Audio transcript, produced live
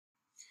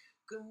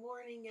Good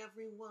morning,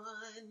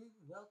 everyone.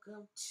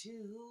 Welcome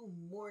to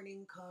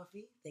Morning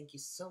Coffee. Thank you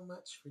so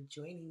much for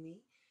joining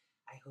me.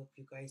 I hope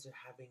you guys are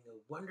having a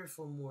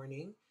wonderful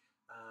morning.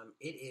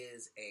 It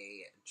is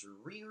a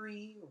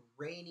dreary,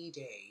 rainy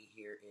day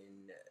here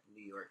in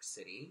New York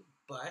City,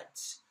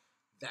 but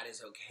that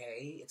is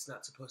okay. It's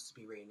not supposed to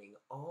be raining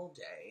all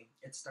day.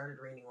 It started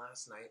raining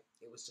last night.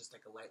 It was just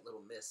like a light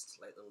little mist,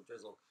 light little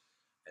drizzle.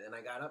 And then I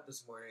got up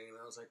this morning and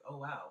I was like, oh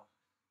wow,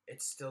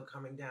 it's still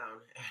coming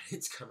down, and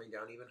it's coming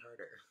down even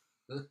harder.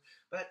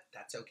 But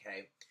that's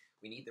okay.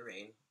 We need the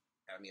rain.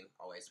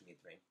 Always we need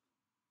the rain.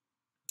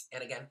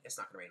 And again, it's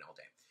not going to rain all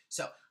day.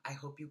 So I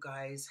hope you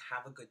guys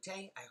have a good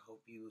day. I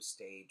hope you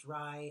stay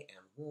dry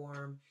and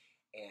warm,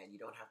 and you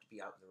don't have to be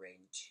out in the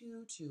rain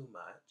too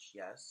much.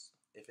 Yes,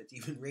 if it's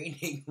even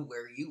raining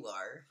where you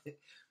are.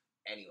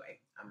 Anyway,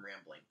 I'm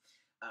rambling.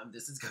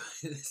 This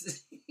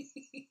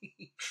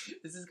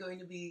is going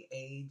to be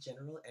a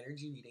general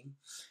energy reading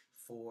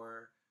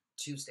for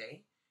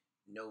Tuesday,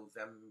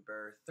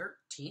 November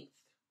 13th.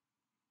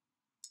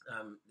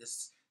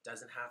 This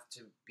doesn't have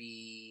to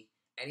be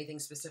anything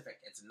specific.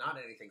 It's not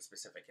anything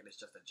specific. It is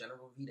just a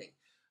general reading.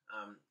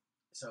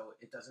 So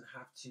it doesn't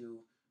have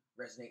to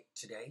resonate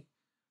today.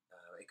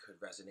 It could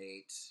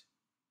resonate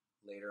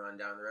later on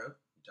down the road.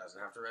 It doesn't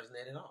have to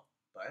resonate at all.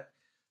 But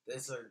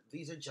these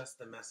are just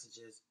the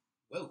messages.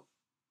 Whoa!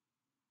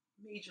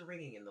 Major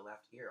ringing in the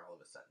left ear all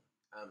of a sudden.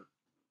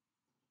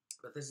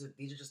 But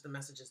these are just the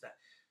messages that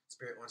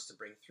Spirit wants to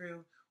bring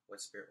through,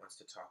 what Spirit wants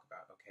to talk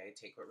about, okay?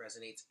 Take what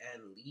resonates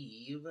and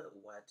leave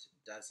what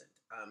doesn't.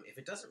 If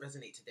it doesn't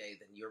resonate today,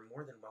 then you're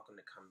more than welcome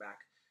to come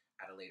back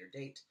at a later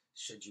date.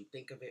 Should you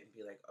think of it and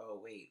be like, oh,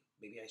 wait,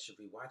 maybe I should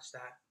rewatch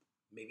that.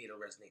 Maybe it'll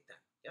resonate then.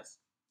 Yes?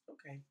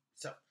 Okay.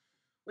 So,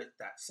 with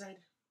that said,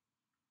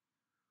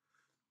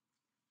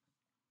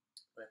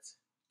 let's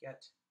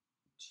get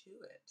to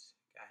it,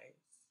 guys.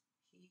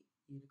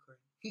 Unicorn.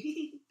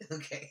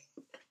 Okay,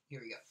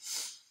 here we go.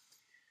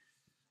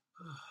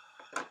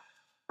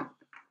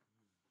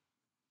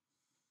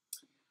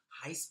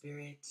 Hi,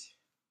 Spirit.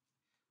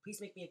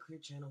 Please make me a clear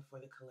channel for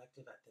the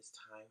collective at this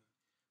time.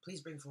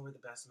 Please bring forward the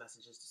best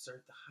messages to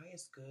serve the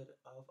highest good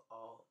of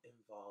all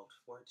involved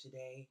for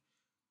today,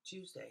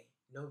 Tuesday,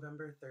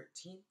 November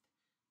 13th,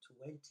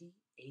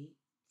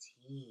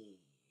 2018.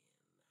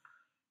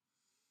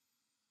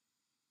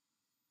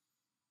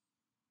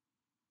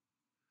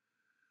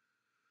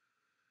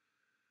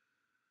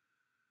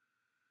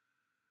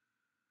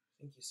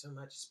 Thank you so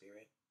much,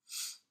 Spirit.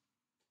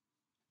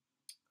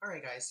 All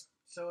right, guys.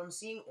 So I'm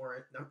seeing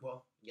orange.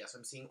 Well, yes,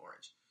 I'm seeing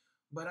orange.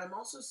 But I'm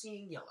also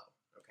seeing yellow.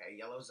 Okay,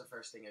 yellow is the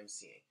first thing I'm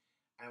seeing.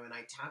 And when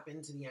I tap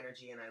into the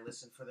energy and I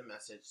listen for the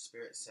message,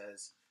 Spirit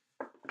says,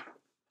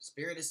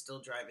 Spirit is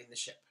still driving the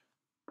ship.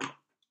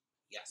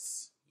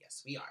 Yes,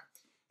 we are.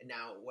 And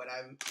now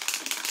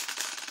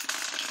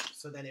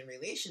so then in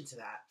relation to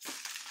that,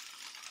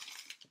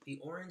 the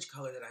orange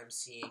color that I'm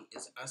seeing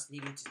is us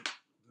needing to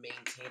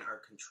maintain our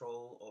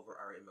control over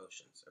our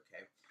emotions,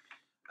 okay?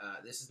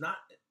 This is not,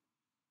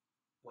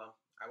 well,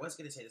 I was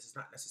going to say this is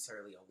not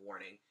necessarily a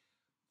warning.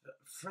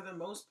 For the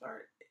most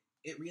part,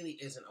 it really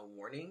isn't a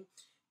warning.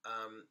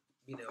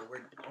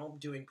 We're all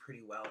doing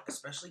pretty well,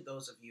 especially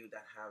those of you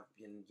that have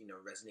been,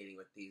 resonating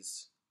with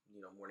these,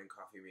 morning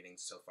coffee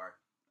readings so far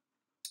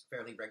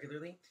fairly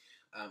regularly.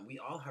 We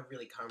all have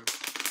really come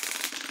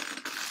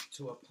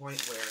to a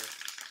point where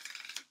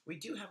we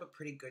do have a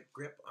pretty good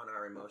grip on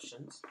our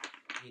emotions.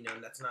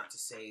 That's not to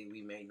say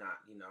we may not,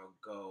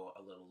 go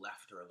a little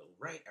left or a little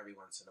right every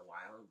once in a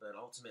while, but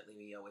ultimately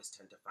we always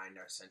tend to find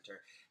our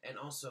center. And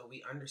also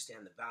we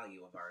understand the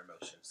value of our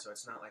emotions. So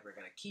it's not like we're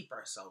going to keep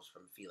ourselves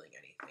from feeling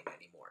anything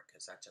anymore,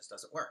 because that just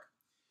doesn't work.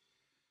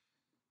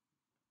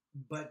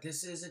 But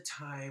this is a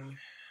time,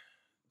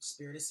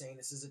 Spirit is saying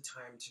this is a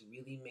time to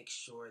really make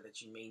sure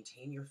that you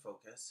maintain your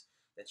focus,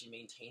 that you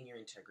maintain your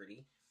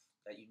integrity,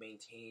 that you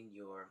maintain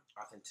your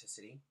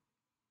authenticity,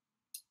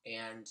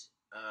 and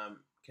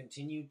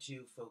continue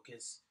to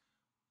focus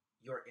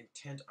your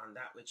intent on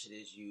that which it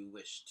is you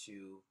wish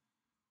to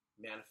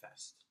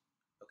manifest,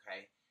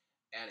 okay?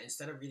 And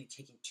instead of really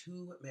taking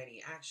too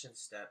many action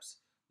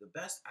steps, the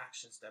best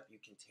action step you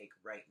can take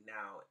right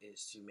now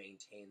is to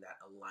maintain that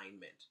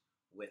alignment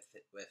with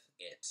it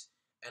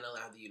and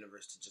allow the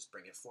universe to just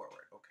bring it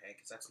forward, okay?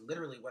 Because that's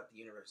literally what the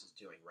universe is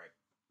doing right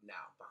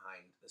now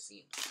behind the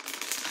scenes,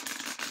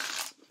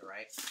 all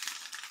right?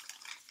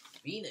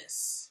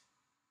 Venus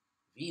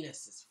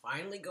is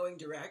finally going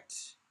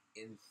direct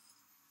in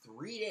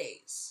 3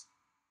 days.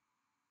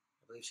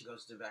 I believe she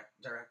goes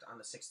direct on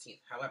the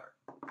 16th. However,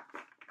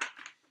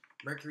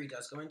 Mercury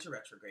does go into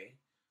retrograde.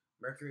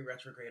 Mercury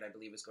retrograde, I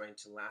believe, is going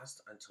to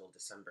last until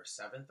December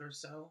 7th or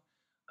so.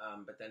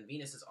 But then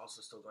Venus is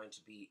also still going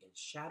to be in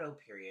shadow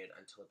period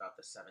until about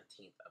the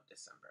 17th of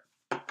December.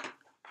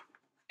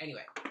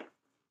 Anyway,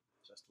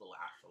 just a little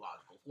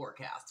astrological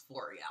forecast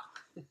for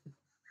you.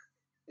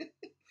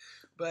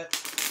 But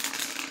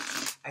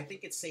I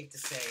think it's safe to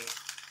say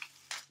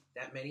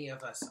that many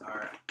of us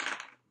are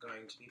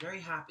going to be very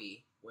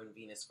happy when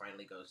Venus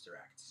finally goes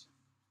direct.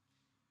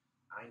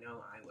 I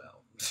know I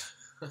will.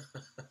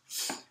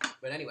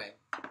 But anyway,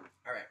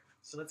 all right.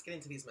 So let's get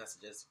into these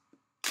messages.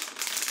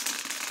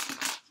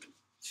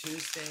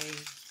 Tuesday,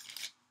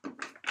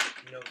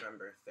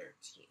 November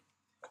 13th.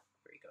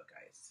 Here you go,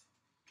 guys.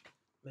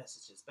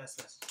 Messages, best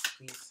messages,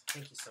 please.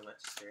 Thank you so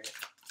much, Spirit.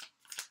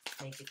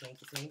 Thank you,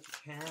 thank you, thank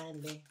you,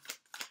 kindly.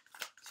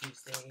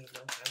 Tuesday, November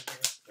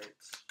 13th.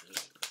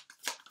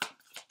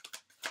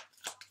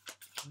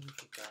 What have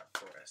you got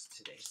for us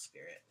today,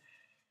 Spirit?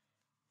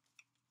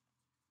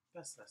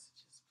 Best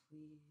messages,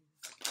 please.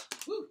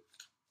 Woo!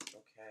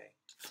 Okay.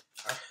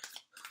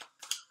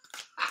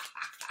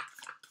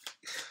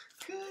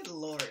 Good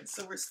Lord.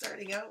 So we're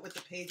starting out with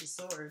the Page of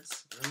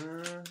Swords.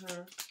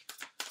 Mm-hmm.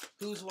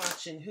 Who's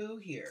watching who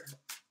here?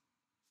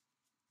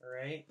 All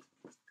right.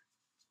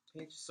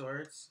 Page of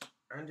Swords.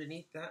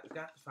 Underneath that, we've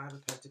got the Five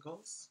of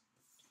Pentacles.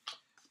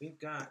 We've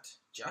got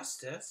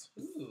Justice.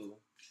 Ooh.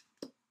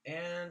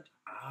 And,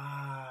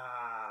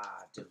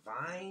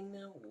 Divine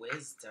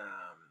Wisdom.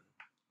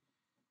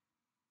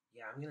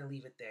 Yeah, I'm going to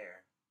leave it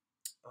there.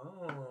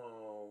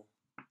 Oh.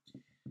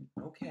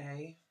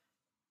 Okay.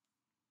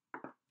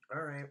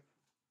 All right.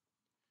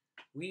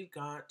 We've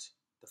got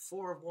the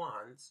Four of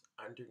Wands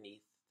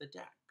underneath the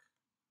deck.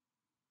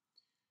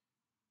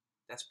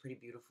 That's pretty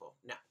beautiful.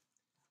 Now,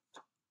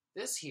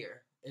 this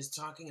here is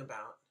talking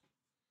about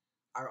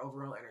our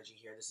overall energy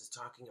here. This is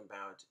talking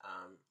about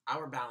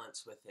our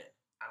balance within,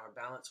 our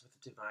balance with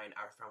the divine,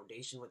 our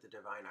foundation with the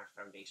divine, our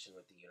foundation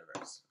with the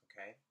universe,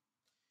 okay?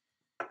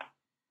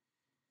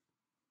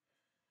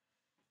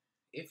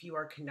 If you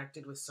are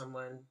connected with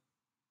someone,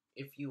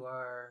 if you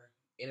are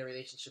in a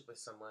relationship with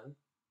someone,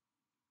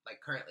 like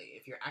currently,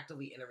 if you're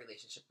actively in a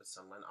relationship with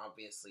someone,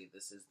 obviously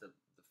this is the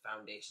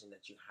foundation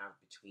that you have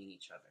between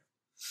each other,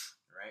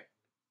 right?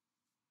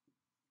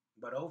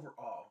 But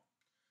overall,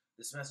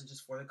 this message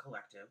is for the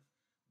collective.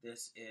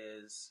 This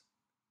is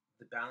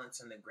the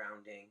balance and the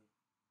grounding.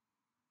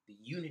 The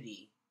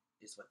unity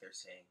is what they're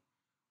saying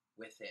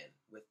within,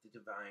 with the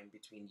divine,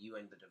 between you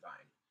and the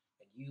divine.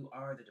 And you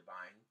are the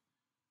divine.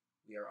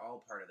 We are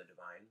all part of the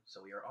divine,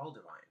 so we are all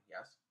divine,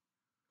 yes?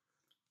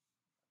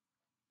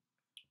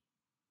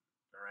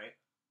 All right?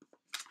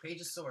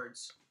 Page of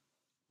Swords,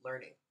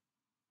 learning.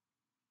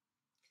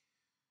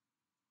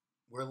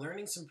 We're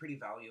learning some pretty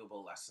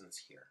valuable lessons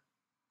here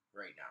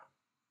right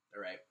now,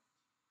 all right?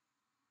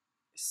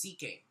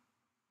 Seeking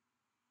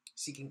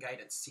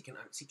guidance,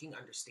 seeking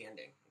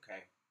understanding,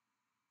 okay?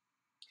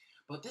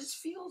 But this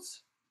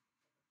feels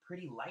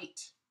pretty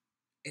light.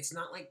 It's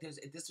not like this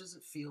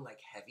doesn't feel like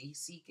heavy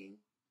seeking.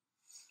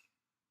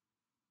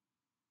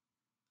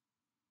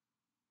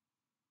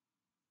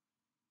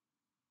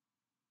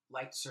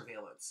 Light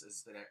surveillance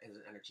is an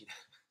energy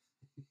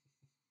that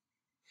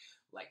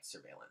light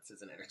surveillance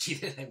is an energy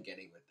that I'm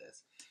getting with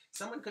this.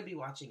 Someone could be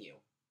watching you.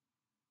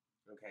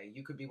 Okay,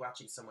 you could be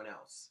watching someone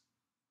else.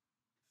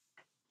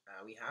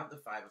 We have the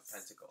Five of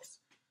Pentacles.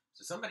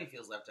 So somebody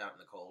feels left out in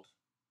the cold.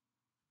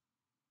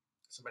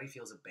 Somebody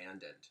feels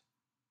abandoned.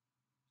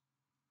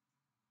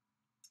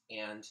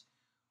 And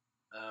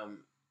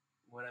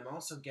what I'm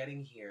also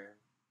getting here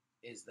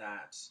is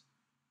that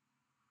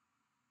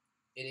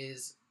it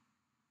is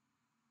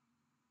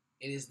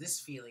this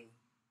feeling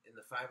in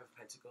the Five of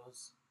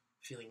Pentacles,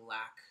 feeling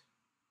lack,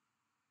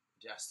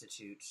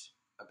 destitute,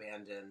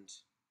 abandoned,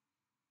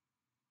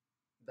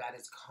 that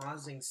is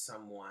causing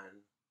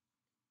someone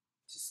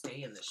to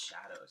stay in the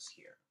shadows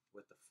here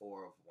with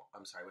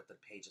with the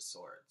Page of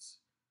Swords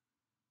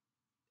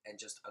and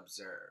just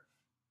observe.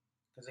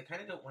 Because they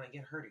kind of don't want to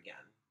get hurt again.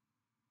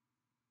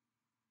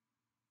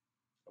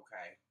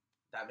 Okay,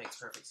 that makes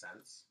perfect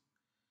sense.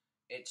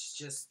 It's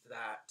just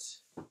that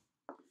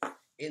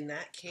in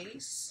that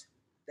case,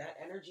 that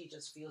energy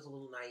just feels a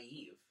little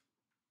naive.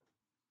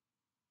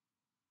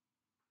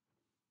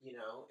 You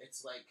know,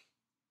 it's like,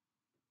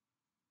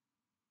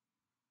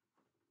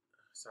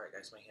 sorry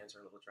guys, my hands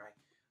are a little dry.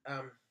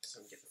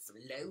 So I'm getting some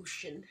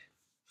lotion.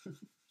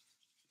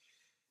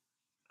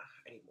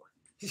 I need more.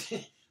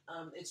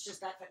 It's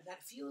just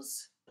that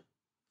feels,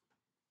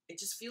 it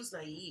just feels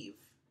naive,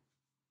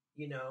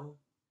 you know?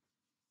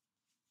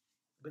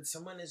 But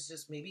someone is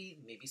just, maybe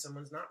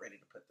someone's not ready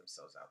to put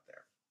themselves out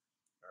there.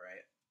 All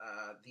right.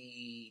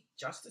 The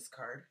Justice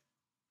card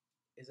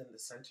is in the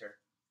center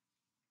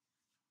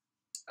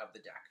of the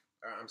deck.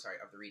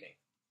 Of the reading.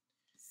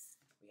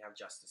 We have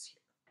Justice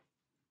here.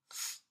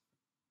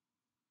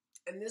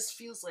 And this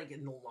feels like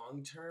in the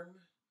long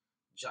term,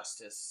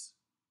 justice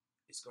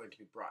is going to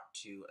be brought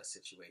to a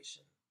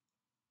situation.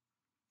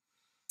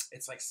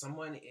 It's like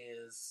someone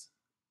is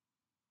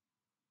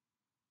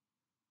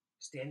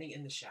standing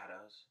in the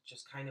shadows,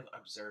 just kind of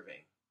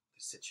observing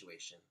the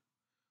situation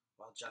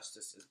while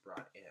justice is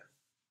brought in.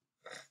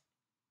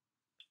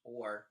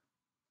 Or,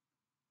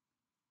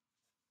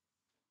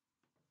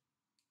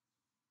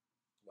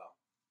 well,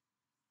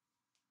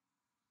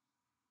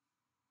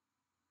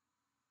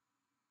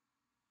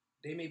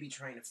 they may be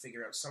trying to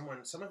figure out, some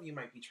of you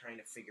might be trying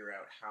to figure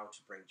out how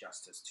to bring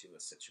justice to a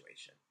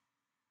situation.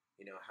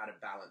 You know, how to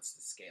balance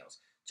the scales.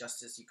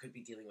 Justice, you could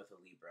be dealing with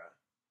a Libra.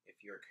 if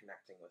you're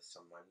connecting with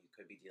someone, you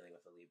could be dealing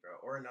with a Libra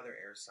or another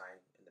air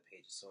sign in the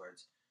Page of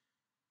Swords.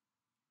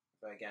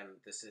 But again,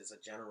 this is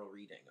a general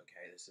reading,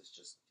 okay? This is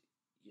just,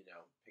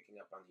 picking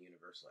up on the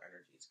universal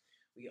energies.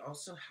 We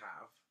also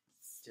have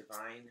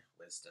Divine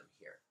Wisdom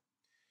here.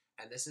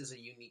 And this is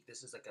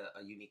like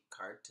a unique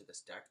card to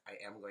this deck. I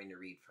am going to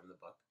read from the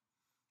book,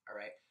 all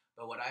right?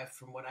 But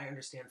from what I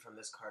understand from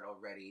this card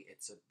already,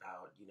 it's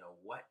about,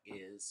 what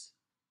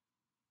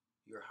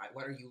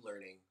are you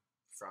learning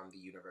from the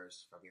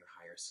universe, from your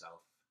higher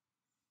self?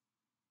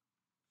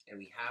 And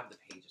we have the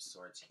Page of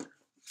Swords here,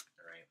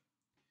 all right?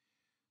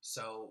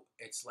 So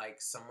it's like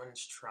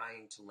someone's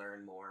trying to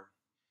learn more.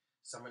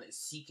 Someone is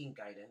seeking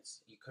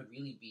guidance. You could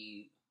really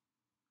be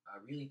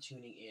really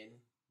tuning in,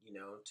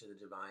 to the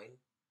divine.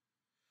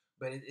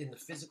 But in the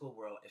physical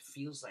world, it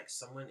feels like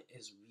someone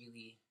is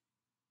really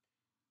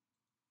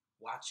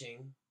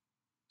watching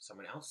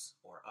someone else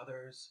or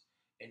others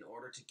in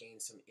order to gain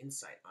some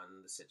insight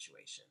on the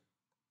situation.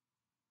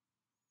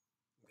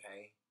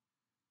 Okay?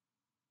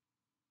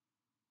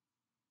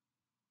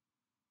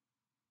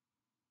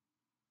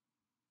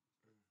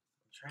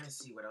 I'm trying to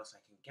see what else I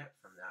can get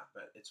from that,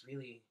 but it's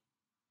really...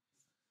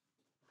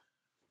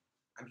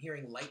 I'm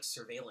hearing light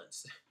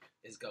surveillance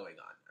is going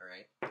on, all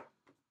right?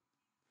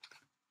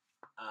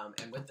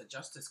 And with the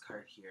Justice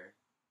card here,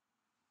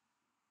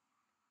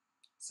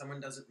 someone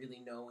doesn't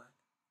really know.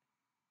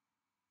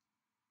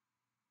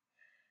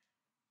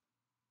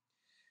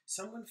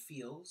 Someone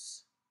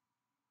feels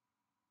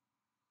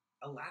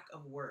a lack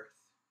of worth.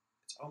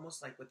 It's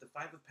almost like with the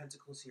Five of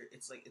Pentacles here,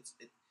 it's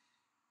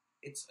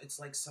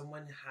like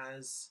someone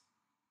has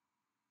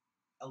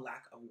a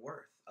lack of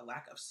worth, a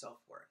lack of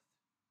self-worth,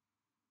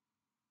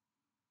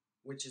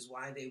 which is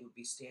why they would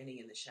be standing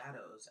in the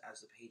shadows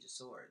as the Page of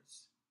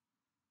Swords.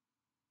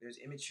 There's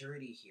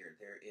immaturity here.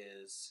 There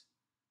is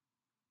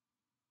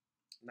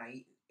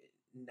naivete.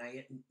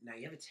 I don't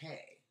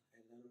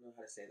know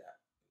how to say that.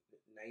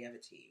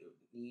 Naivety.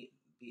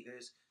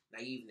 There's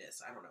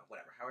naiveness. I don't know.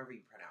 Whatever. However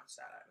you pronounce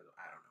that. I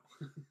don't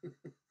know.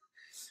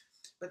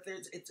 But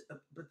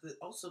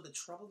also the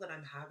trouble that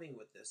I'm having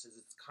with this is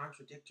it's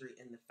contradictory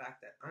in the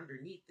fact that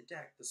underneath the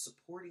deck, the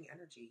supporting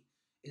energy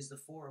is the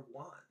Four of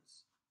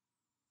Wands.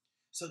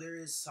 So there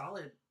is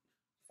solid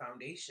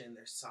foundation.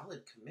 There's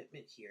solid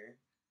commitment here.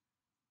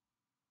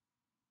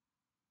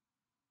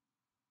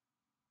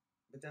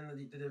 But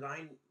then the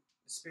divine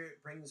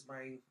spirit brings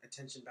my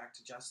attention back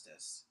to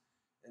justice.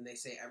 And they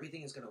say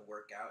everything is going to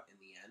work out in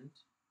the end.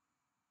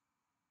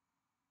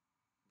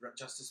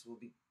 Justice will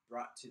be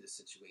brought to the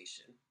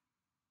situation,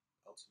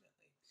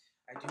 ultimately.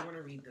 I do want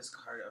to read this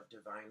card of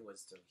Divine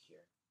Wisdom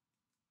here.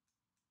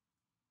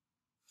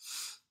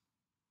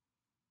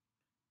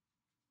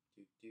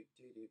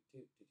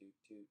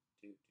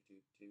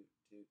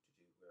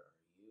 Where are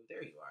you?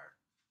 There you are.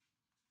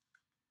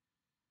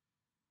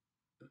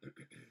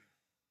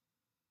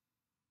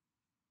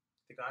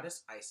 The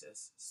goddess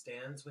Isis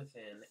stands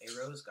within a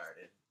rose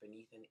garden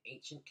beneath an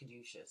ancient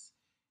caduceus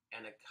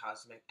and the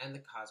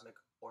cosmic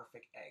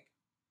Orphic egg.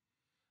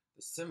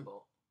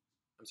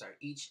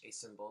 Each a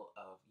symbol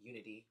of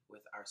unity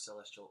with our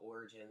celestial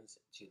origins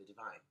to the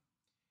divine.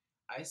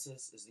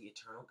 Isis is the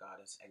eternal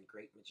goddess and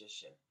great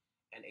magician,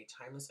 and a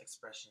timeless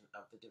expression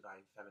of the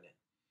divine feminine.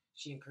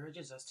 She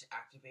encourages us to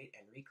activate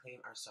and reclaim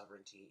our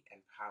sovereignty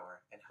and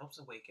power, and helps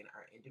awaken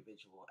our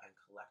individual and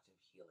collective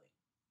healing.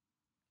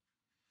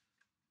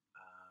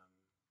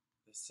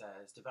 This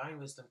says, divine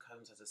wisdom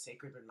comes as a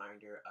sacred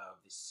reminder of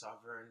the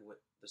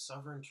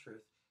sovereign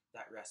truth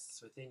that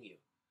rests within you,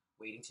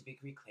 waiting to be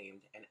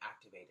reclaimed and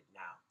activated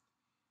now.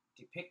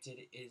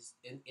 Depicted is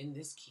in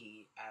this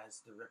key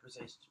as the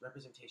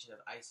representation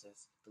of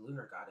Isis, the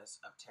lunar goddess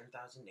of 10,000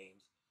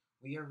 names.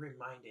 We are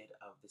reminded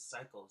of the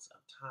cycles of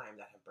time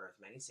that have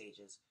birthed many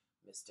sages,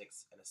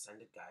 mystics, and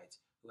ascended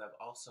guides who have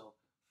also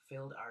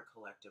filled our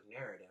collective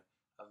narrative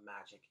of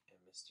magic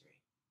and mystery.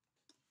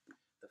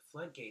 The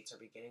floodgates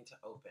are beginning to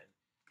open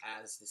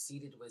as the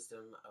seated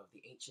wisdom of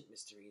the ancient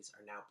mysteries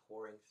are now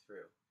pouring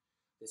through.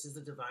 This is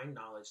the divine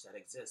knowledge that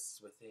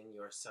exists within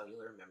your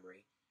cellular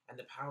memory and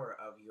the power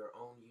of your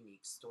own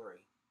unique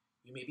story.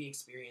 You may be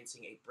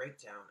experiencing a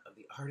breakdown of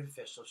the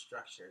artificial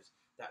structures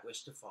that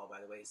wish to fall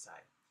by the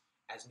wayside,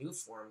 as new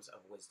forms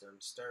of wisdom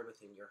stir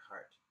within your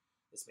heart.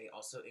 This may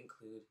also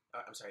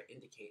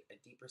indicate a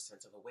deeper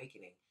sense of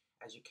awakening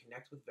as you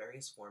connect with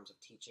various forms of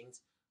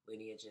teachings,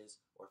 lineages,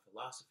 or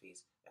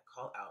philosophies that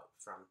call out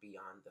from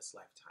beyond this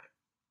lifetime.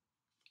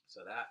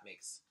 So that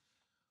makes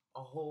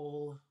a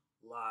whole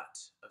lot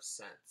of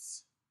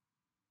sense,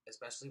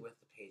 especially with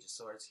the Page of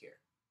Swords here.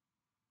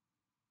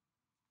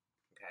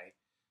 Okay?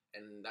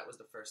 And that was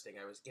the first thing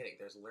I was getting.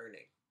 There's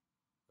learning.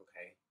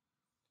 Okay?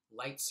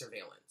 Light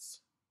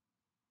surveillance.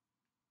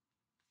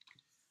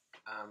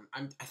 I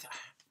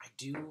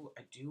do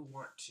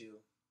want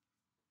to...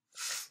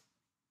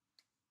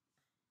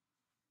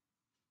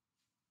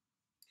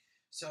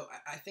 So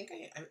I think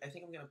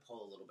I'm going to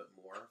pull a little bit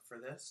more for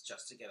this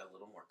just to get a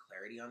little more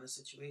clarity on the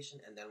situation,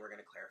 and then we're going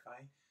to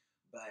clarify.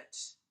 But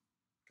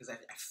because I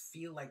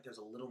feel like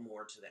there's a little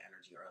more to the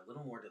energy or a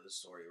little more to the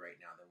story right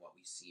now than what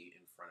we see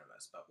in front of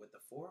us. But with the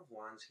Four of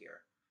Wands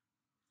here,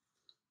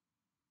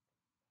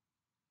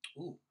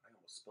 ooh, I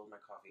almost spilled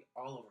my coffee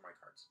all over my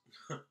cards.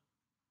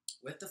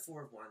 With the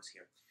Four of Wands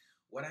here,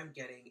 what I'm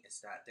getting is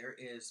that there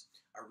is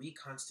a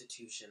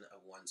reconstitution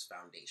of one's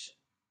foundation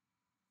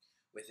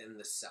within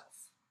the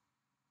self.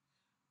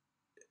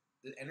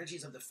 The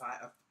energies of the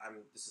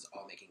this is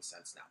all making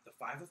sense now. The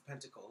Five of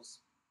Pentacles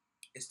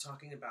is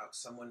talking about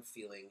someone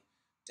feeling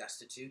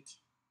destitute,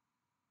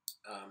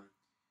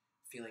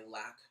 feeling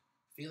lack,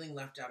 feeling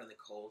left out in the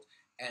cold,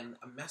 and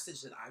a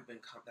message that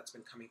that's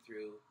been coming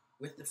through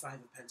with the Five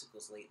of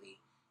Pentacles lately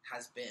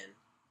has been,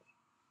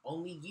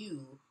 only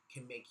you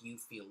can make you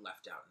feel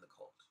left out in the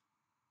cold.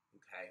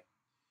 Okay?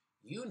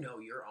 You know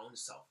your own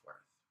self-worth.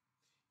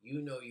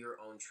 You know your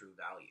own true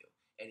value.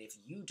 And if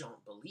you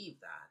don't believe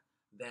that,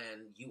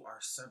 then you are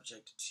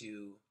subject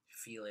to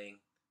feeling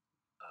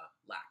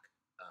lack.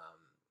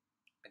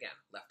 Again,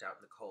 left out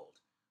in the cold,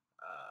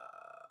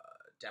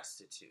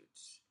 destitute,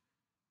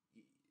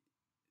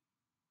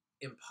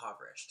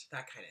 impoverished,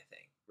 that kind of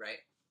thing, right?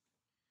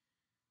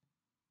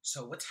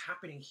 So what's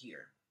happening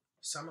here?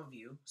 Some of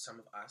you, some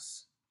of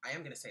us, I am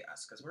going to say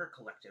us because we're a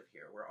collective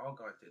here. We're all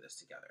going through this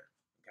together,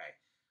 okay?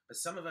 But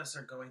some of us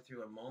are going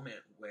through a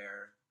moment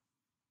where,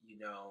 you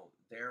know,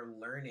 they're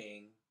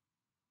learning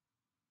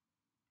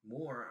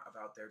more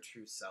about their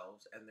true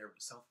selves and their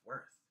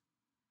self-worth.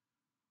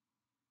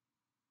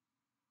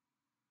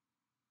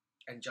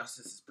 And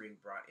justice is being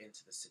brought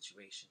into the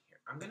situation here.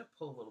 I'm going to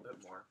pull a little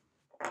bit more.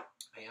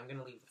 I am going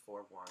to leave the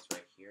Four of Wands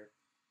right here.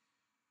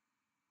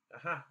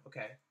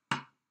 Okay.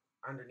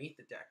 Underneath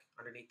the deck,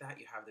 underneath that,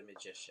 you have the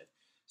Magician.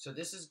 So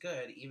this is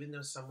good, even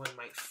though someone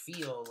might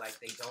feel like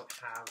they don't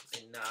have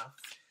enough,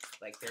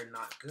 like they're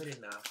not good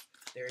enough,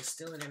 there is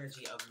still an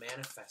energy of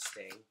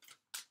manifesting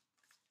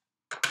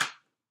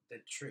the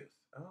truth.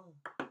 Oh,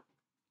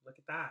 look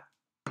at that.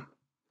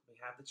 We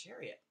have the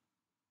Chariot.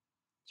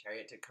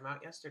 Chariot did come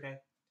out yesterday.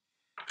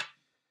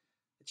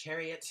 The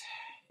Chariot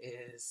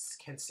is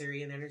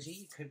Cancerian energy.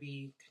 You could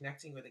be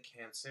connecting with a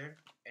Cancer.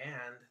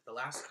 And the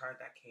last card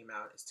that came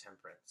out is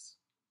Temperance.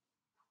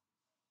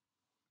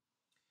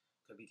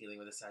 Could be dealing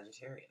with a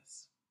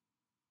Sagittarius.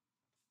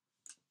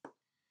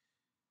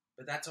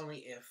 But that's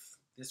only if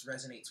this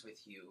resonates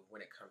with you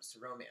when it comes to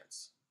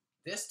romance.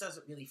 This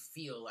doesn't really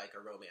feel like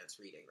a romance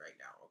reading right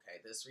now, okay?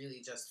 This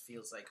really just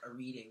feels like a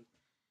reading,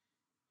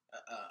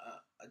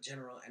 a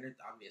general energy.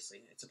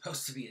 Obviously, it's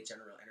supposed to be a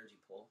general energy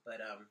pull, but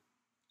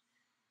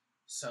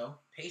so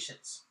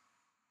patience.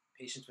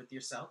 Patience with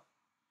yourself.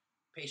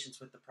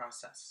 Patience with the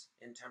process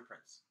in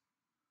Temperance.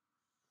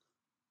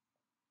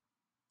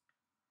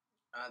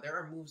 There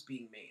are moves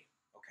being made,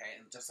 okay?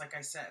 And just like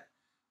I said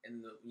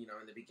in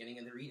the beginning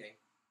of the reading,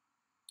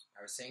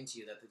 I was saying to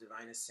you that the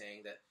divine is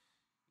saying that,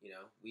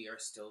 we are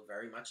still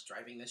very much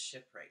driving this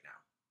ship right now,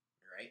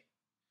 all right?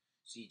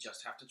 So you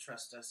just have to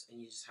trust us, and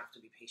you just have to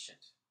be patient.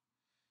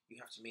 You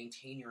have to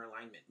maintain your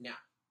alignment. Now,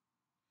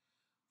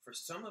 for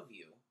some of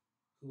you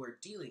who are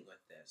dealing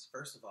with this,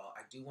 first of all,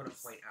 I do want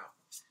to point out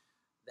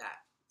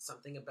that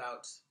something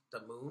about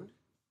the moon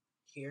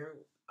here,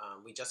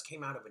 we just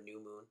came out of a new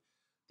moon.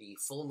 The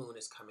full moon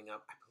is coming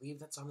up. I believe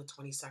that's on the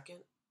 22nd.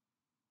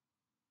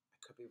 I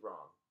could be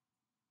wrong.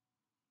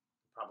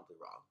 Probably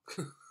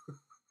wrong.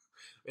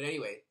 But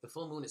anyway, the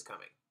full moon is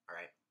coming, all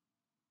right?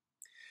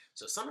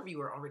 So some of you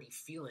are already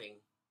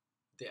feeling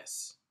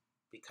this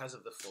because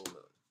of the full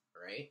moon,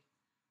 all right?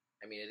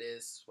 I mean, it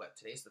is,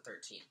 today's the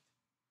 13th.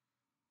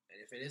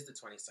 And if it is the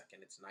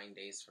 22nd, it's 9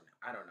 days from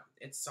now. I don't know.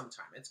 It's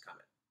sometime. It's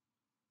coming.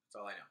 That's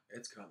all I know.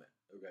 It's coming,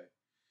 okay?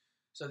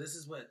 So this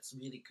is what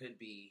really could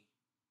be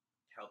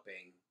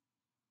helping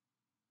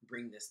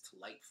bring this to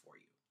light for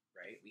you,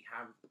 right? We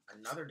have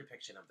another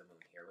depiction of the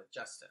moon here with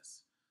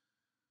justice.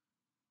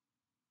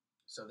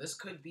 So this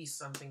could be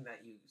something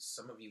that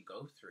some of you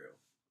go through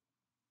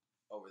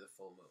over the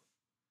full moon.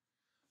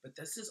 But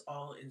this is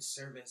all in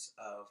service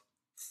of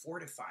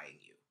fortifying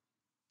you.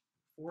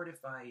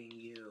 Fortifying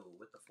you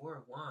with the Four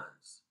of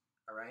Wands,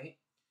 all right?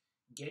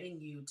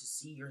 Getting you to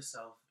see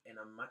yourself in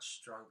a much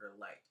stronger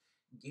light.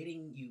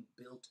 Getting you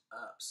built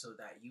up so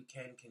that you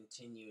can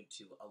continue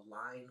to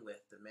align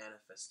with the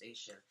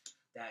manifestation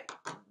that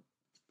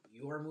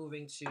you're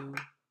moving to,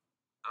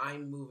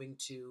 I'm moving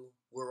to,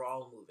 we're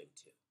all moving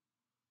to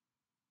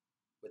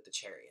with the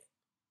Chariot.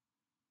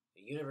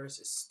 The universe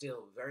is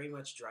still very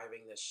much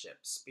driving this ship.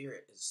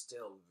 Spirit is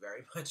still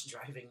very much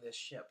driving this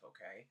ship,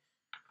 okay?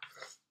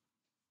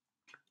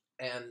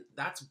 And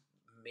that's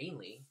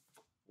mainly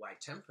why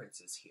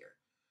Temperance is here.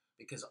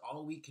 Because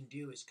all we can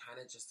do is kind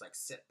of just like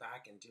sit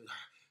back and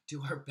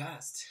do our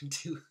best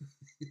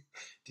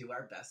do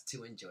our best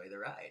to enjoy the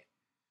ride.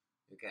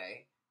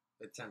 Okay?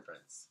 With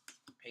Temperance,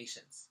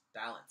 patience,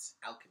 balance,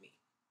 alchemy,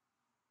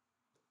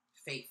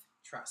 faith,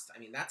 trust. I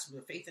mean, that's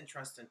the faith and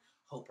trust and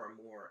hope are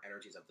more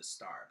energies of the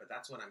star, but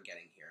that's what I'm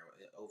getting here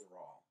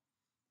overall.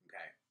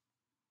 Okay?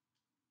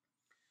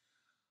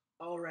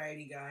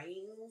 Alrighty,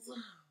 guys.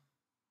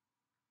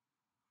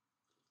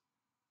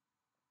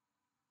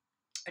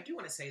 I do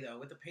want to say though,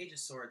 with the Page of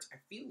Swords, I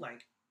feel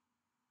like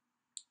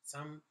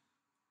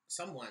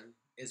someone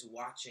is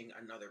watching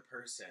another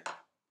person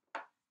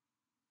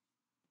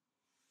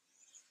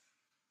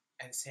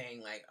and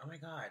saying like, "Oh my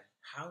God,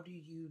 how do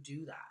you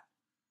do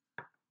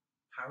that?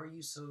 How are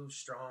you so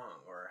strong?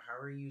 Or how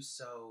are you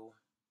so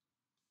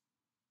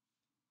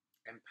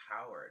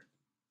empowered?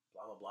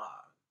 Blah blah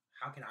blah.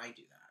 How can I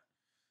do that?"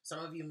 Some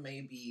of you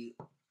may be,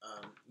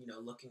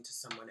 looking to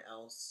someone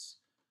else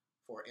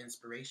for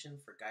inspiration,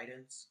 for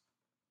guidance.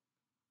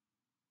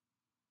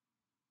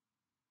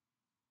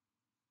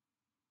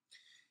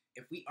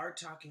 If we are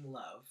talking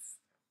love,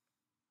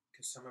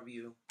 because some of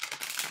you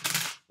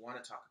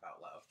want to talk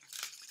about love,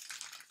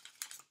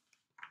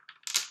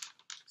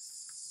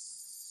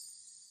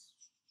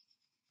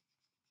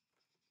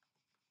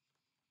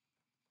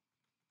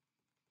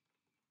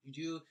 you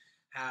do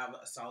have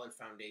a solid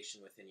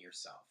foundation within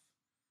yourself,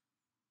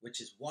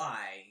 which is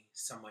why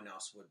someone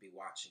else would be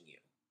watching you.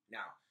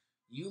 Now,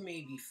 you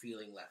may be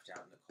feeling left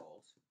out in the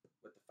cold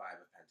with the Five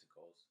of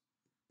Pentacles,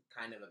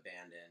 kind of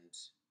abandoned,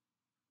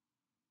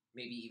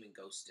 maybe even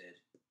ghosted.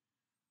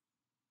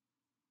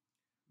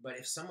 But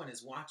if someone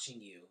is watching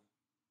you,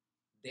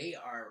 they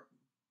are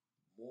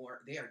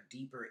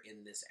deeper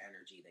in this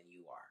energy than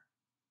you are,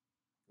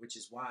 which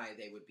is why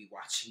they would be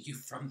watching you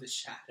from the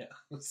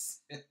shadows.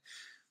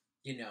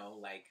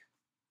 Like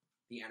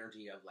the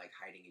energy of like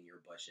hiding in your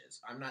bushes.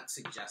 I'm not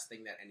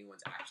suggesting that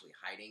anyone's actually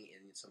hiding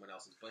in someone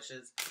else's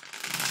bushes.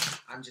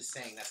 I'm just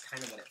saying that's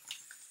kind of what it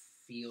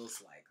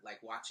feels like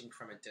watching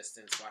from a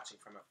distance, watching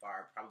from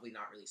afar, probably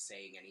not really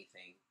saying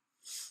anything,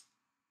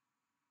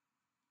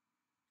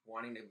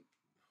 wanting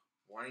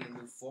to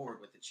move forward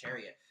with the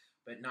Chariot,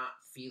 but not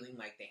feeling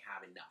like they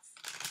have enough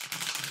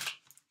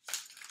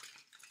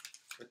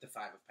with the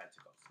Five of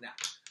Pentacles. Now,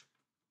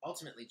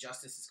 ultimately,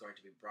 justice is going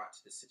to be brought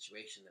to the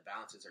situation. The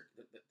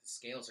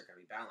scales are going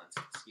to be balanced.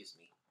 Excuse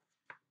me.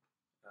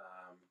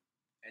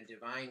 And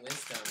divine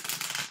wisdom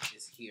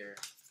is here,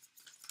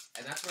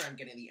 and that's where I'm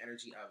getting the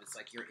energy of. It's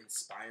like you're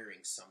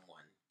inspiring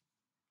someone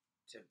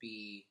to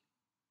be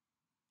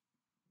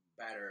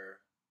better,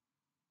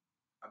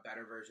 a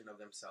better version of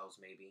themselves,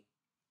 maybe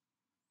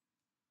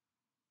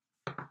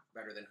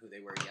better than who they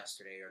were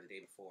yesterday or the day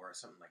before, or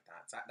something like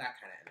that. It's that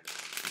kind of energy.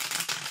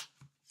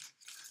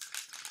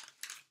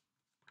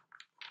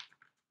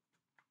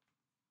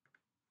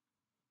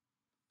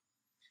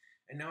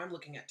 And now I'm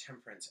looking at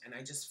Temperance, and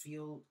I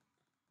feel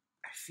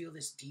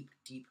this deep,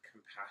 deep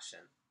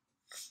compassion.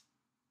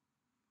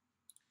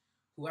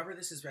 Whoever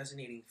this is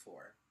resonating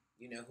for,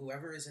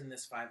 whoever is in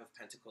this Five of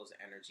Pentacles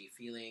energy,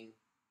 feeling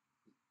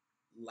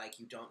like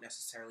you don't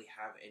necessarily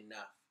have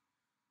enough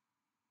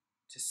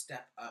to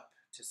step up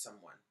to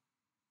someone,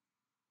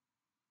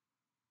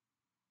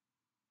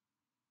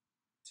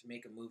 to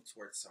make a move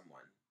towards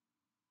someone.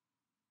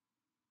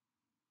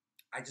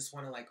 I just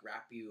want to like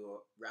wrap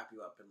you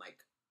up and like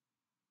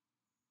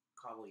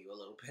coddle you a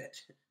little bit.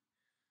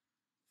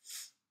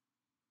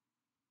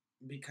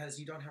 Because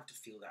you don't have to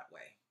feel that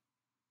way.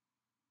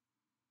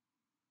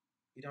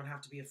 You don't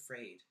have to be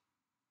afraid.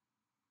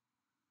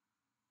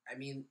 I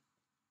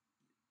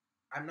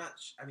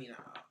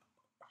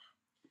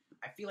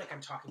feel like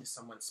I'm talking to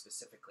someone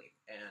specifically,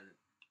 and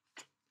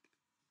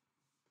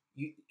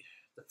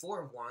the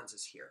Four of Wands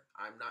is here.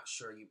 I'm not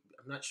sure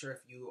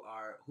if you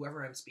are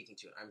whoever I'm speaking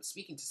to. I'm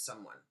speaking to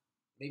someone,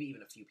 maybe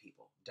even a few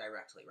people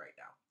directly right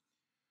now.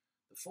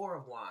 The Four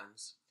of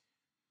Wands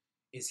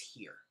is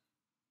here.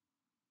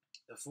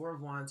 The Four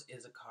of Wands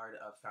is a card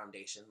of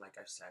foundation, like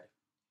I've said.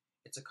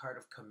 It's a card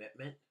of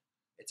commitment.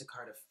 It's a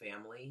card of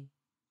family.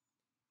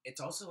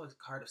 It's also a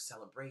card of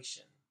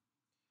celebration.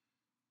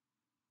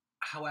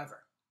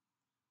 However,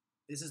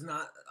 this is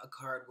not a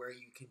card where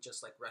you can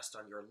just like rest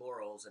on your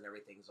laurels and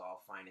everything's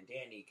all fine and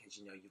dandy because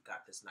you've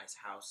got this nice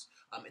house.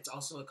 It's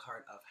also a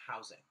card of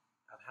housing,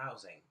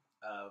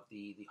 of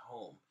the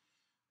home.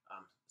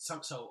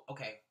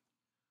 Okay.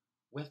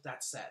 With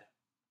that said,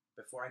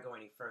 before I go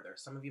any further,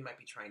 some of you might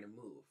be trying to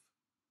move,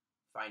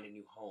 find a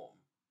new home,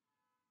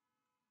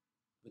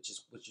 which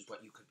is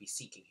what you could be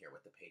seeking here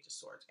with the Page of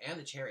Swords and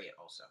the Chariot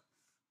also.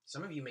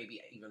 Some of you may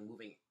be even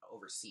moving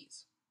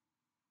overseas.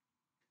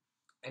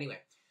 Anyway,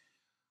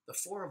 the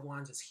Four of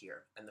Wands is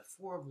here, and the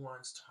Four of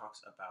Wands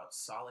talks about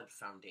solid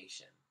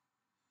foundation.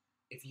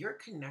 If you're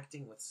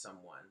connecting with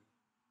someone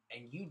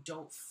and you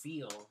don't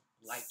feel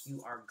like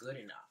you are good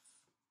enough,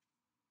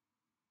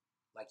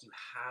 like you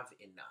have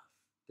enough,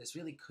 this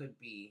really could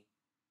be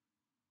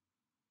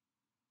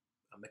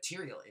a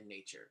material in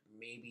nature.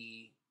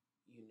 Maybe,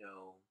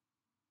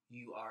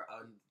 you are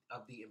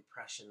of the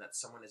impression that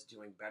someone is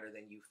doing better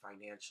than you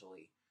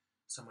financially.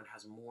 Someone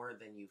has more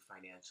than you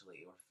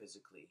financially or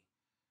physically.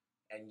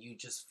 And you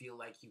just feel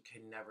like you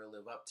can never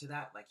live up to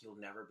that, like you'll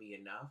never be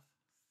enough.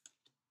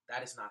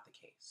 That is not the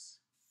case.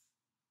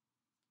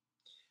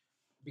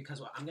 Because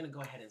what I'm going to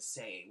go ahead and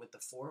say, with the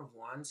Four of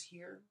Wands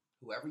here,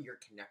 whoever you're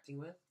connecting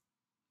with,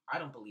 I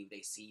don't believe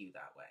they see you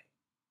that way.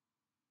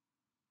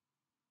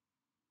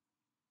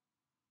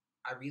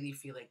 I really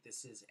feel like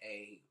this is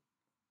a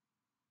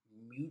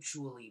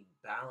mutually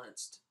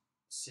balanced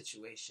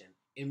situation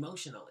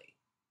emotionally.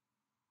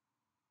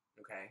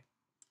 Okay?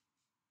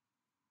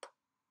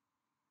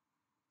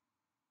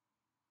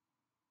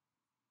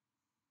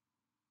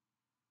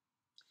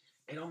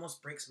 It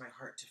almost breaks my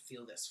heart to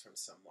feel this from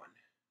someone.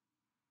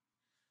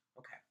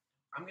 Okay.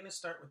 I'm going to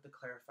start with the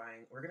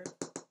clarifying. We're going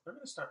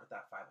to start with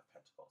that Five of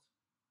Pentacles.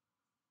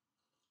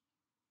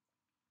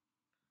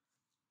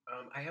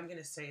 I am going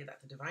to say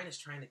that the divine is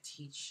trying to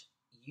teach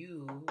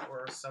you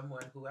or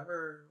someone,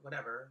 whoever,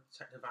 whatever.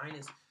 Divine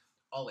is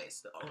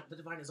always, the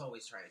divine is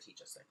always trying to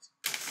teach us things.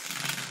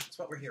 That's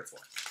what we're here for.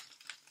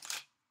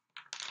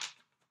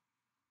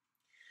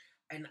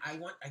 And I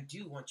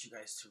do want you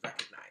guys to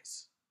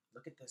recognize,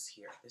 look at this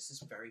here. This is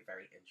very,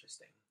 very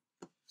interesting.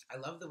 I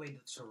love the way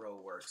the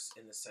tarot works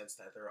in the sense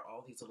that there are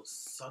all these little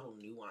subtle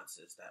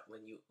nuances that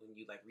when you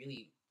like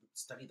really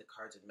study the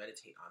cards and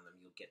meditate on them,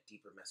 you'll get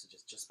deeper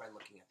messages just by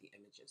looking at the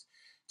images.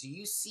 Do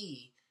you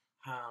see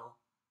how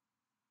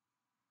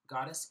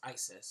Goddess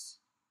Isis,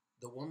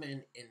 the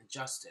woman in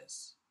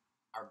Justice,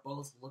 are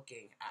both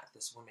looking at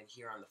this woman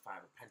here on the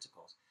Five of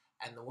Pentacles,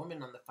 and the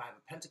woman on the Five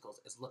of Pentacles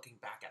is looking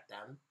back at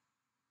them?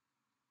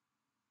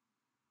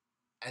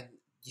 And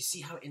you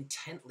see how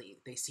intently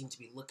they seem to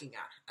be looking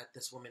at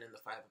this woman in the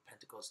Five of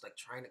Pentacles, like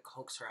trying to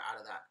coax her out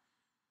of that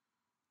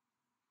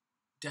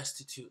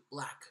destitute,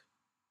 lack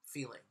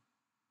feeling.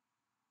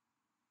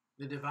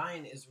 The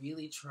divine is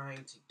really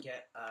trying to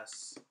get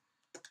us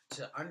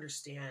to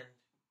understand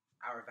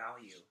our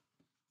value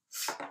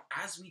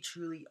as we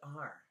truly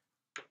are,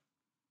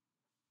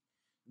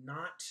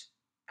 not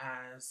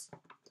as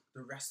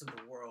the rest of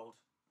the world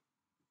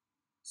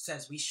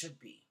says we should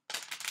be.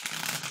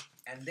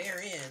 And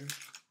therein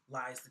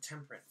lies the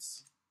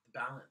temperance, the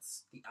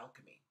balance, the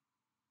alchemy.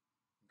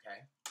 Okay?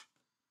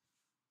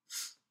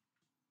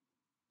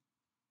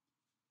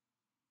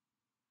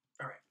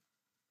 All right.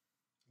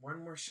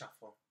 One more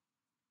shuffle.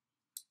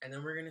 And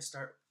then we're going to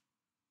start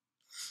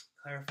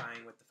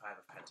clarifying with the Five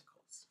of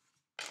Pentacles.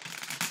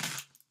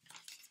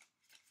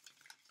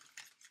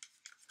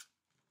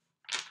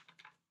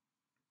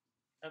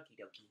 Okie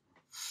dokie.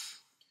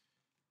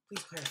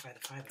 Please clarify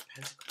the Five of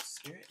Pentacles,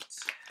 Spirit.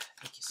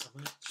 Thank you so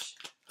much.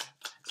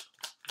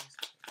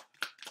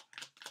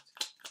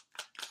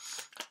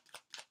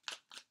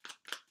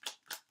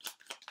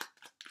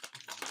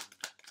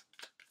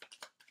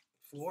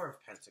 Four of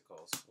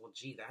Pentacles. Well,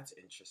 gee, that's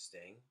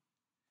interesting.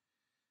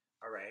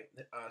 All right.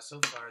 So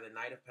far, the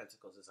Knight of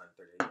Pentacles is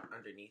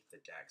underneath the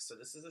deck. So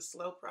this is a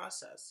slow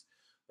process.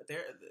 But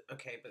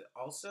but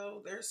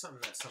also there's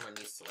something that someone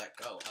needs to let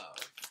go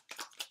of.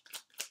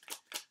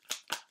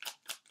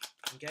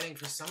 I'm getting,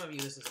 for some of you,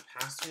 this is a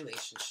past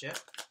relationship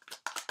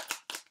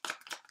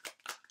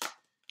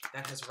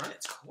that has run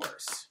its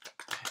course.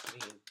 I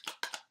mean,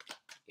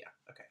 yeah,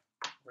 okay.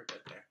 We're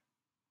good there.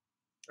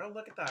 Oh,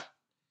 look at that.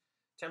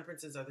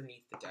 Temperance is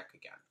underneath the deck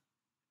again.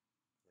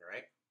 All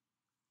right?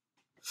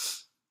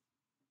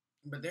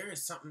 But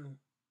there's something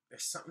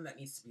that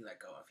needs to be let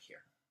go of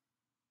here.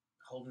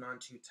 Holding on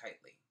too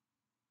tightly.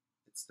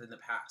 It's in the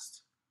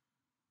past.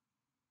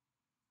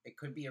 It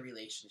could be a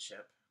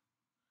relationship.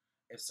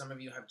 If some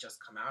of you have just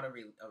come out of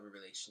a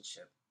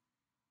relationship,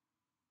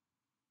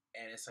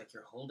 and it's like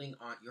you're holding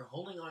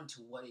on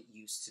to what it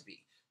used to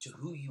be, to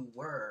who you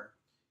were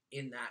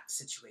in that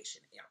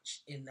situation,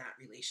 in that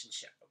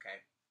relationship,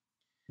 okay?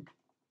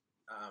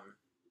 Let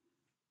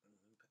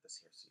me put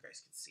this here so you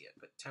guys can see it.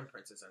 But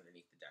Temperance is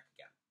underneath the deck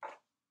again.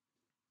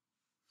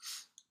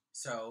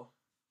 So,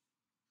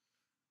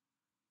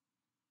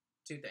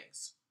 two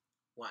things.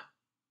 One,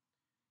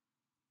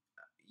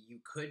 you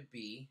could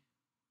be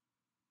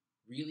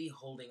really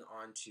holding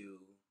on to,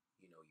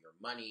 your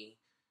money.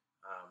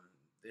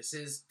 This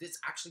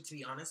actually, to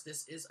be honest,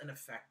 this is an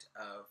effect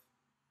of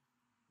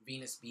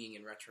Venus being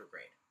in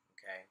retrograde,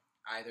 okay?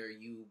 Either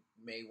you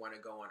may want to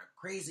go on a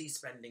crazy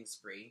spending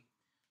spree.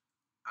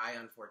 I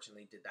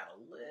unfortunately did that a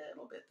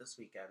little bit this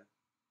weekend.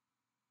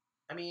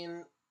 I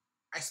mean,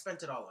 I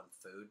spent it all on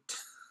food,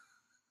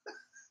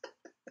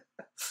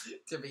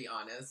 to be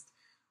honest.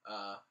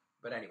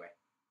 But anyway.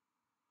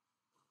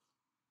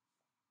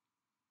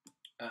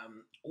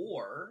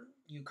 Or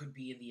you could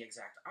be in the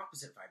exact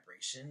opposite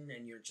vibration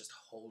and you're just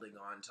holding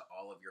on to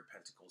all of your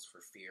pentacles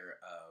for fear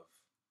of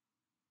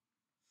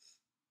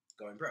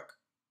going broke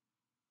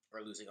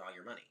or losing all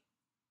your money.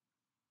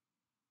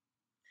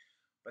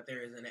 But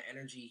there is an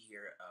energy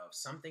here of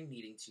something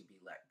needing to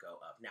be let go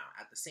of. Now,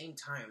 at the same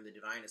time, the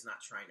divine is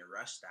not trying to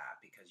rush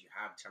that because you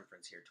have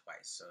Temperance here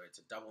twice. So it's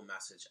a double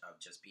message of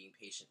just being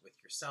patient with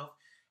yourself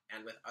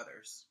and with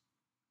others.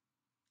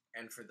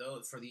 And for the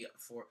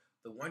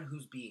one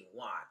who's being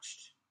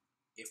watched,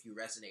 if you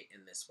resonate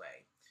in this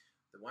way,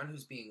 the one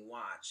who's being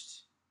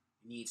watched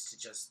needs to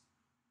just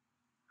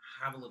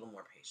have a little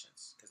more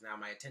patience. Because now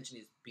my attention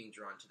is being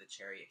drawn to the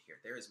Chariot here.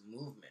 There is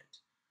movement.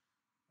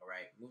 All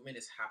right? Movement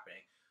is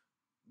happening.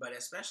 But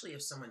especially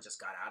if someone just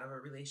got out of a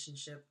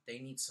relationship, they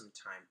need some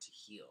time to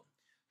heal,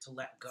 to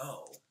let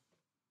go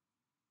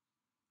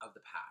of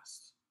the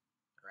past.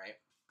 All right?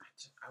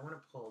 I want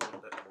to pull a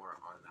little bit more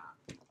on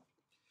that.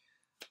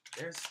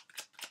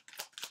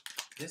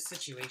 this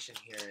situation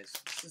here is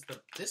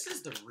this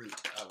is the root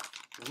of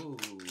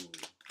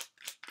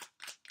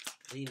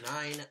the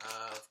Nine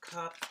of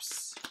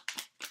Cups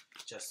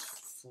just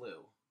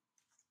flew.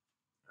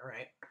 All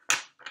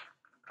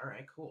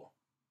right, cool.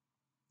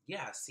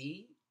 Yeah,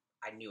 see,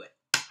 I knew it.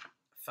 I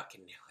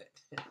fucking knew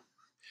it.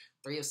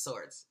 Three of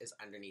Swords is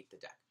underneath the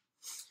deck.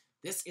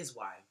 This is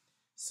why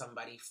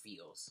somebody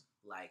feels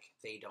like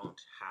they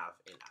don't have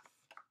enough.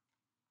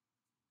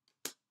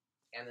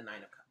 And the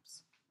Nine of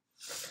Cups.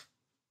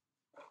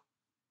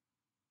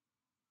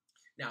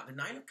 Now, the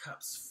Nine of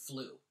Cups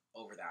flew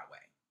over that way,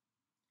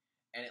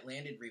 and it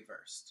landed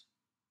reversed.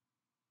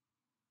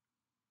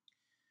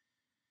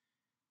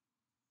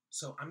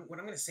 So what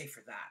I'm going to say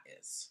for that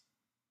is,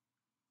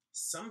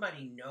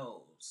 somebody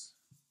knows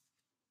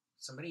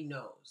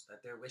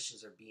that their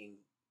wishes are being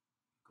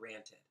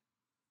granted.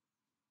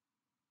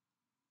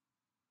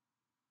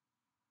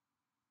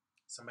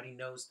 Somebody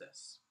knows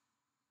this,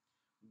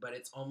 but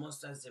it's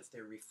almost as if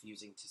they're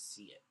refusing to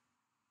see it.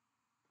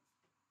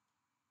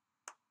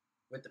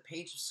 With the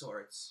Page of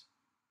Swords,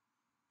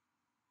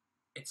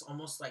 it's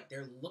almost like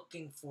they're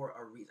looking for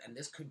a reason, and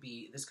this could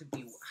be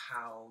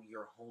how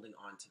you're holding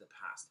on to the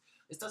past.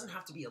 This doesn't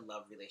have to be a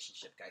love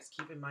relationship, guys.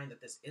 Keep in mind that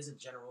this is a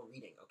general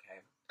reading,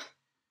 okay?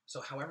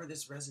 So however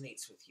this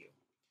resonates with you,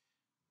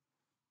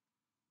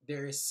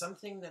 there is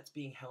something that's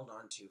being held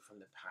on to from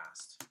the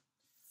past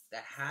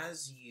that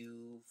has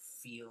you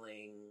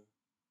feeling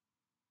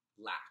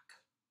lack,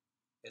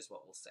 is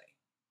what we'll say,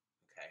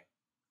 okay?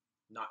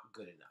 Not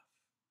good enough.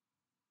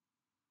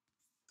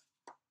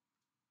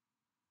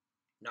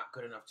 Not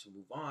good enough to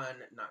move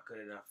on, not good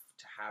enough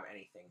to have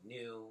anything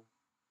new,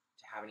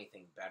 to have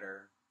anything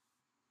better.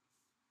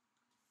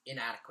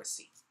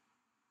 Inadequacy,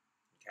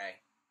 okay?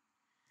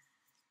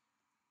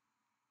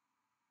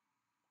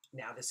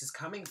 Now, this is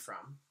coming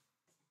from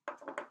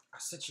a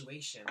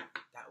situation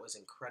that was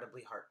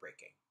incredibly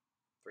heartbreaking.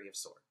 Three of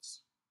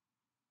Swords.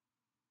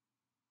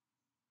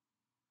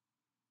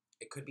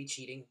 It could be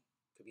cheating,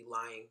 could be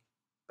lying,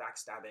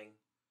 backstabbing.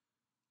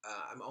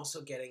 I'm also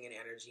getting an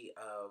energy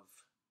of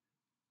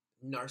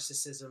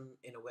narcissism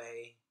in a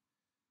way,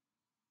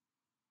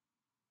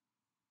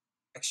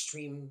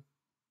 extreme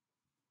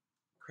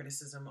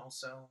criticism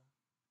also,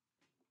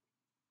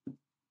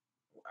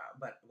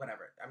 but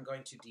whatever. I'm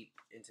going too deep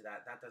into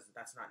that.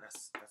 That's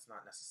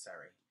not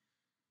necessary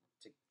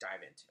to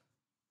dive into.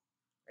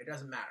 It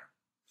doesn't matter.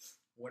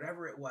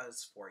 Whatever it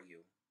was for you,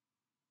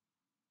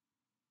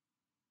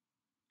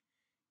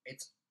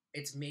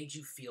 it's made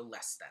you feel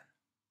less than.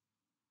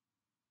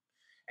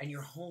 And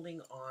you're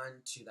holding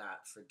on to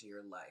that for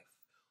dear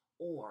life.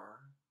 Or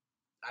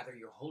either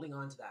you're holding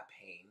on to that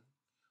pain,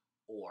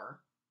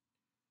 or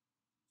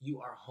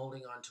you are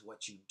holding on to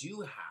what you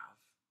do have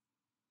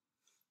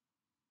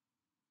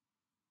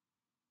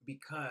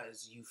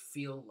because you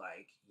feel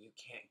like you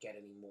can't get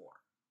any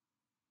more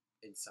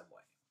in some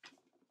way.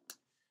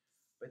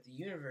 But the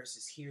universe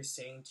is here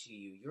saying to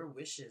you, your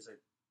wishes are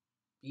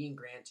being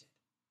granted.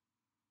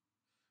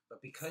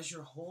 But because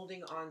you're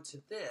holding on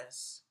to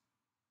this,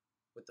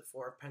 with the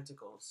Four of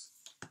Pentacles,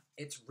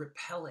 it's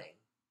repelling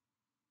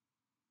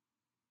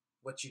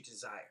what you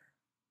desire.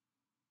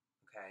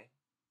 Okay?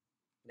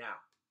 Now,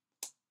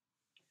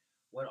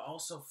 what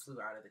also flew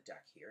out of the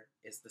deck here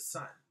is the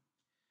Sun.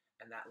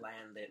 And that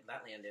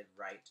landed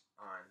right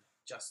on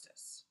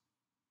Justice.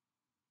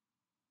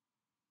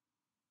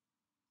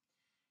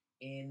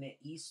 In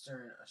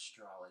Eastern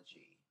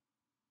astrology,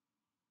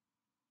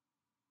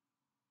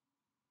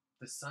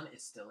 the Sun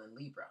is still in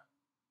Libra.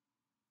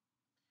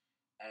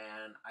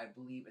 And I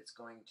believe it's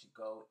going to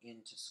go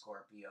into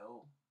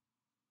Scorpio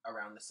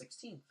around the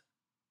 16th.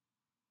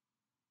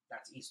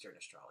 That's Eastern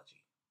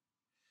astrology.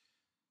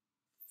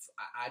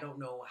 I don't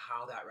know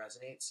how that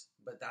resonates,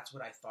 but that's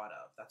what I thought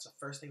of. That's the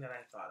first thing that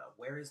I thought of.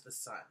 Where is the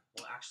Sun?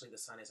 Well, actually, the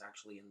Sun is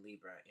actually in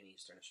Libra in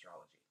Eastern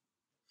astrology.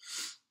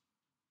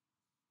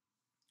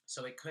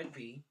 So it could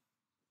be.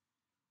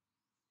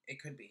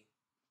 It could be.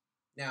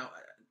 Now,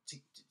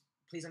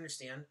 please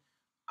understand,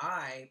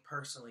 I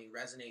personally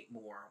resonate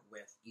more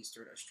with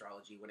Eastern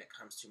astrology when it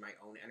comes to my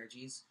own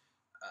energies.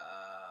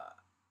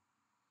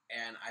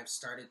 And I've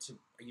started to,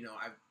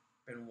 I've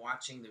been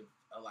watching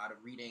a lot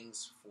of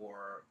readings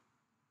for,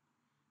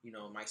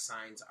 my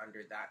signs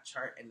under that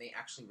chart, and they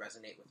actually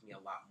resonate with me a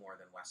lot more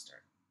than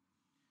Western.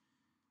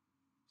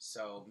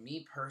 So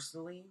me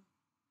personally,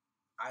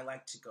 I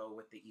like to go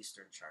with the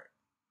Eastern chart.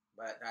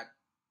 But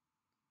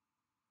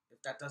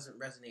if that doesn't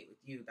resonate with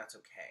you, that's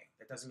okay.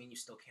 That doesn't mean you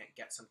still can't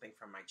get something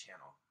from my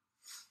channel.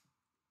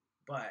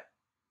 But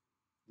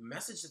the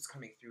message that's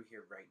coming through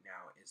here right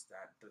now is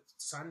that the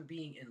Sun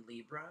being in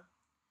Libra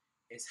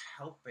is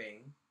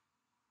helping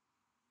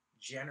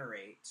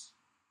generate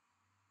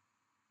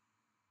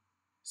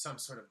some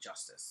sort of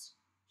justice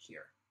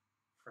here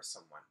for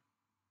someone.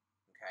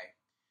 Okay?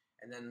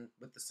 And then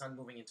with the Sun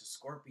moving into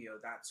Scorpio,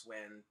 that's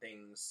when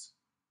things...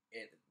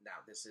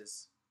 Now, this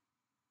is...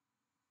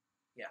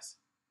 Yes.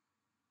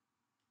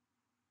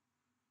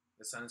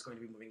 The Sun is going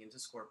to be moving into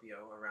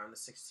Scorpio around the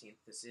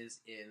 16th. This is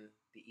in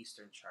the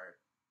Eastern chart.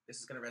 This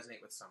is going to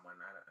resonate with someone.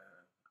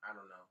 I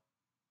don't know.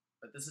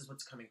 But this is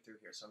what's coming through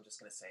here, so I'm just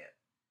going to say it.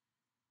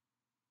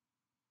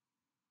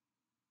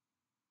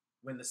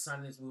 When the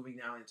sun is moving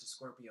now into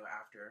Scorpio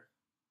after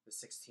the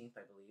 16th,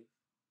 I believe,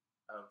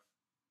 of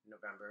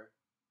November,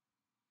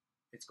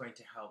 it's going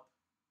to help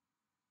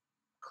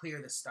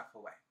clear this stuff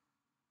away.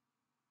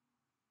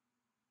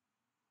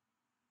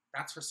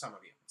 That's for some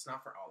of you. It's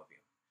not for all of you.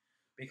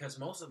 Because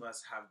most of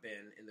us have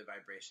been in the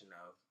vibration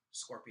of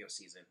Scorpio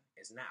season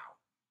is now.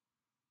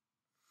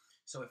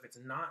 So if it's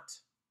not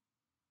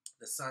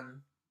the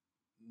sun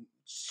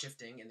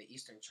shifting in the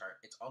Eastern chart,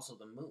 it's also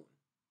the moon.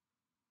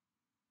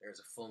 There's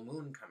a full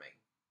moon coming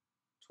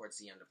towards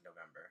the end of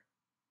November.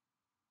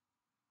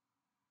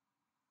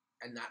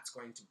 And that's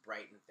going to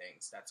brighten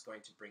things. That's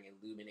going to bring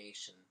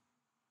illumination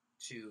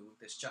to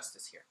this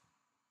justice here.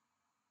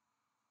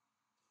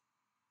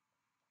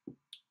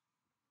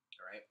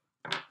 All right?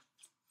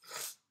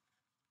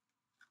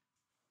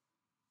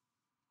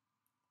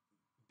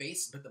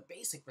 But the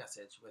basic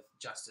message with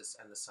justice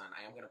and the sun,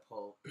 I am going to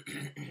pull,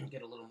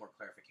 get a little more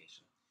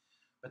clarification.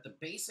 But the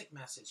basic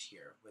message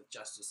here with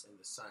justice and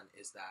the sun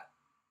is that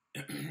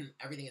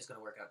everything is going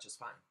to work out just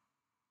fine.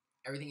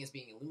 Everything is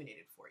being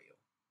illuminated for you.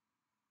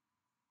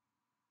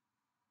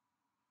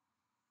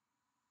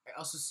 I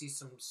also see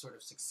some sort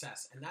of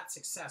success, and that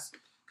success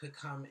could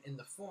come in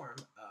the form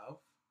of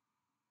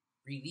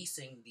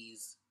releasing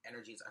these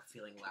energies of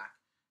feeling lack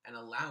and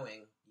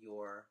allowing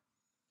your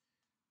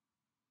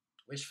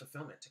wish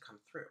fulfillment to come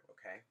through,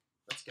 okay?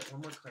 Let's get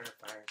one more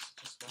clarifier,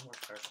 just one more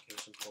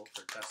clarification pull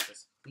for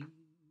justice, please.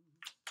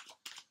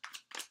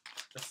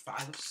 The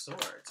Five of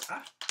Swords,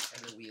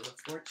 and the Wheel of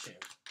Fortune.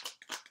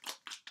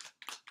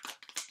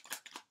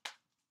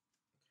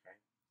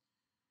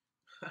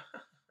 Okay.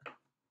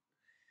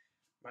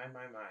 My.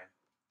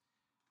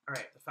 All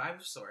right, the Five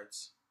of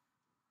Swords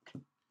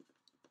and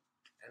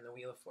the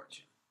Wheel of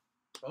Fortune.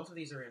 Both of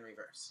these are in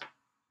reverse.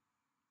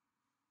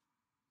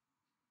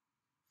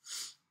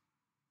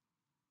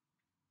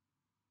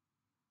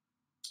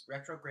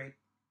 Retrograde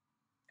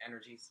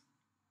energies.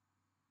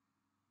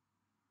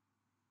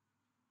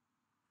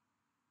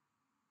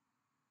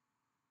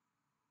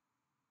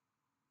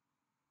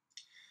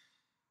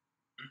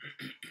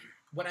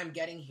 What I'm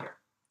getting here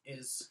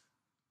is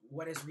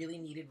what is really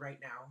needed right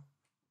now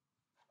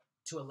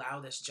to allow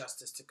this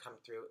justice to come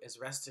through is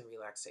rest and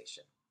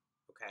relaxation,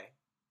 okay?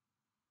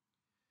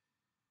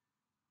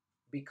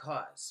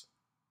 Because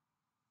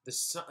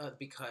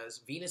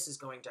because Venus is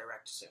going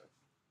direct soon.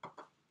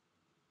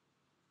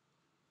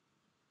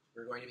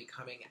 We're going to be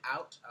coming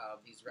out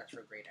of these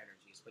retrograde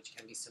energies, which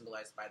can be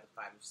symbolized by the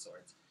Five of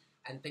Swords,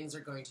 and things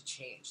are going to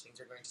change. Things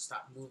are going to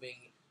stop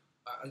moving.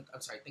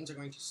 Things are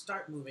going to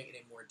start moving in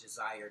a more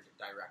desired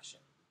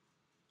direction.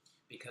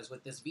 Because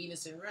with this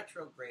Venus in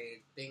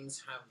retrograde, things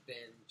have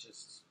been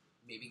just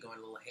maybe going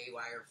a little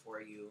haywire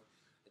for you.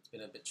 It's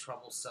been a bit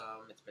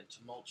troublesome. It's been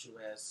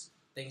tumultuous.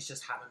 Things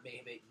just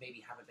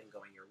maybe haven't been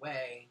going your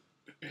way.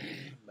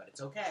 But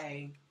it's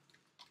okay.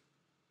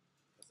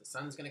 Because the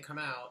sun's going to come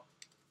out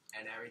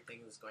and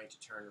everything's going to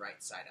turn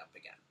right side up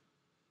again.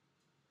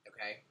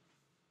 Okay?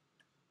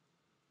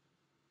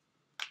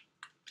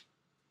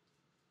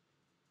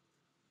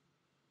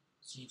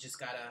 So you just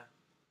gotta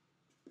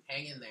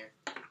hang in there.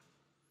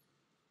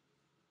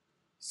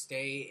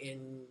 Stay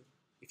in,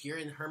 if you're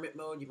in hermit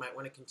mode, you might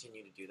want to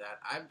continue to do that.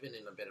 I've been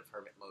in a bit of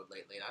hermit mode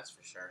lately, that's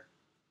for sure.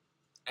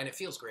 And it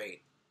feels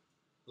great.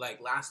 Like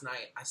last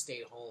night, I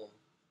stayed home.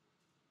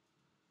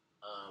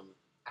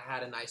 I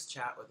had a nice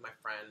chat with my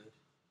friend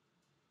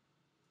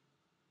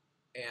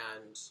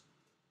and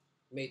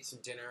made some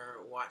dinner,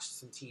 watched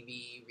some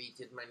TV,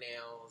 redid my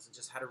nails, and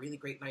just had a really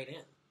great night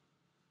in.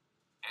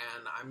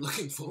 And I'm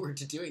looking forward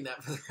to doing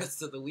that for the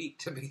rest of the week,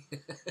 to be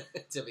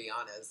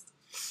honest.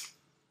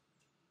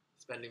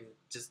 Spending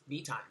just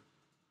me time.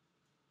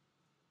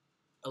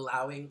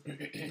 Allowing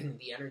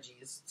the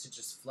energies to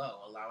just flow,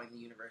 allowing the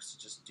universe to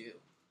just do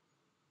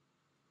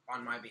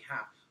on my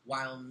behalf,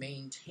 while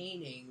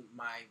maintaining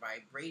my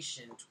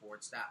vibration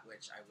towards that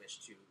which I wish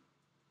to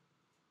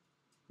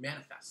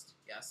manifest,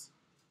 yes?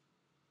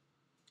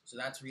 So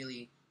that's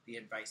really the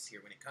advice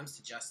here. When it comes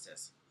to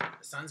justice, the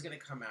sun's going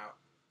to come out,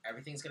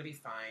 everything's going to be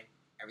fine,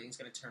 everything's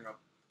going to turn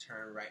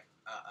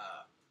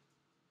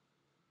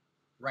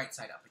right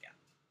side up again.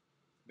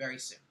 Very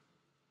soon.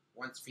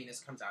 Once Venus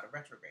comes out of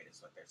retrograde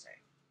is what they're saying.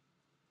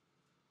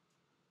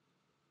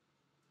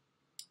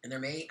 And there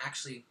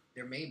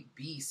may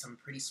be some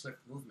pretty swift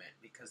movement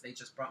because they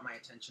just brought my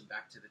attention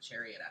back to the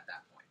Chariot at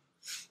that point.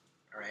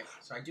 All right,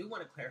 so I do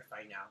want to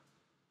clarify now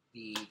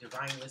the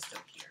divine wisdom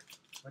here.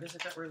 What is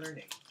it that we're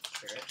learning,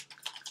 Spirit?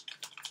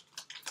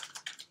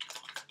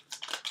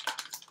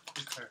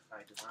 Please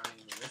clarify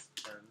divine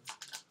wisdom.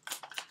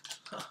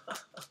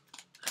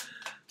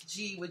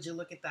 Gee, would you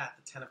look at that,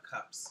 the Ten of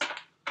Cups.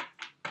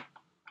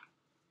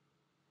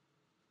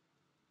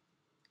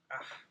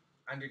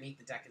 Underneath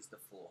the deck is the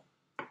Fool.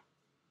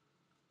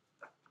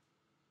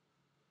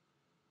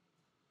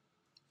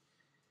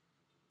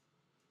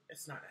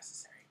 It's not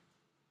necessary.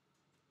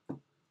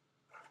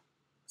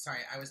 Sorry,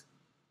 I was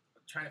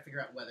trying to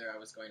figure out whether I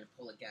was going to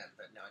pull again,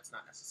 but no, it's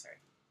not necessary.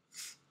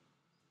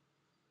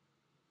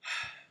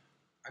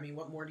 I mean,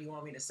 what more do you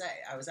want me to say?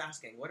 I was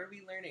asking, what are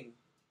we learning,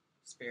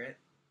 Spirit?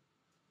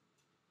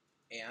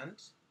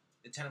 And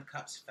the Ten of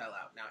Cups fell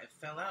out. Now, it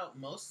fell out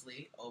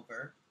mostly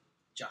over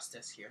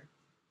justice here,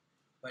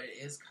 but it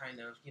is kind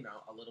of, you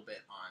know, a little bit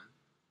on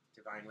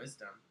divine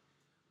wisdom.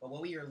 But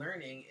what we are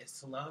learning is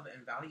to love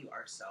and value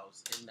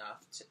ourselves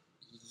enough to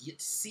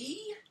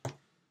see.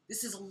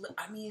 This is,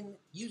 I mean,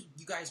 you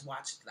guys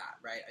watched that,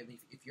 right? I mean,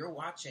 if you're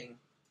watching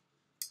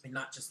and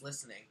not just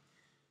listening,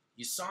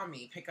 you saw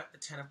me pick up the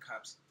Ten of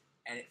Cups,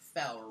 and it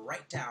fell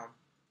right down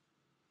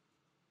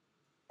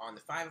on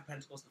the Five of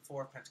Pentacles, the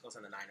Four of Pentacles,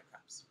 and the Nine of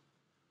Cups.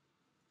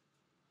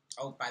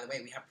 Oh, by the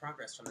way, we have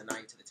progress from the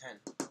 9 to the 10.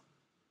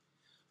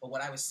 But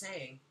what I was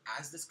saying,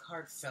 as this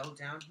card fell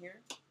down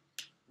here,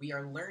 we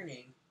are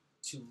learning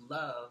to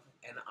love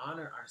and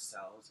honor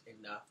ourselves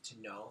enough to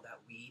know that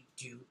we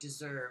do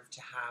deserve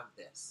to have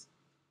this,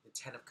 the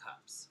Ten of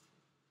Cups.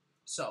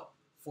 So,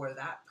 for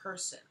that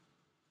person,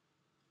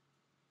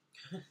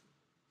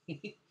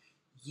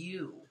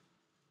 you,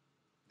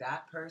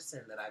 that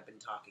person that I've been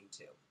talking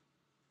to,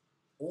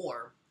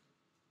 or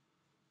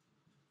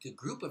the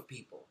group of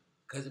people,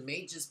 because it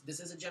may just, this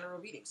is a general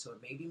reading, so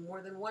it may be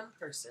more than one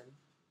person,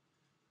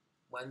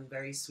 one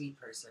very sweet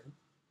person,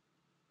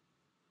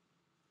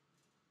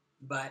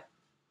 but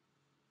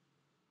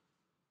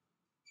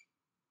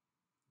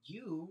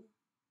you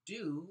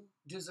do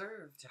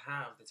deserve to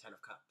have the Ten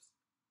of Cups.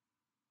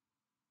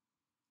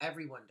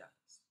 Everyone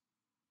does.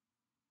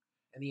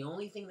 And the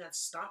only thing that's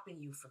stopping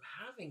you from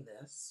having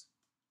this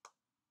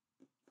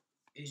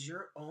is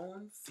your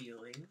own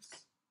feelings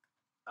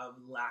of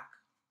lack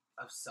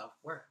of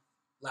self-worth,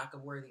 lack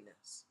of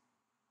worthiness.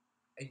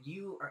 And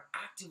you are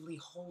actively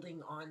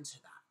holding on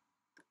to that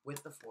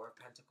with the Four of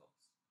Pentacles.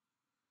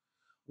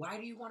 Why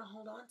do you want to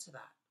hold on to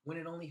that when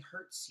it only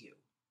hurts you?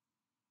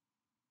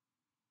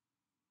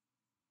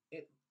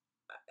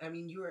 I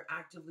mean, you are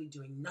actively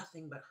doing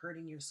nothing but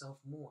hurting yourself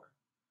more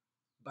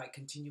by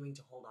continuing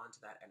to hold on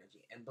to that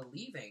energy and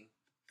believing,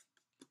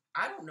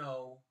 I don't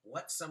know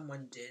what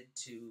someone did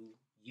to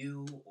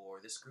you or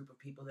this group of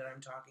people that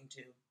I'm talking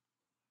to,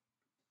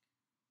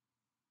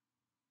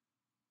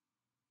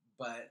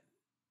 but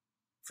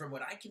from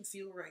what I can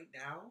feel right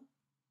now,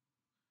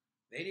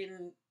 they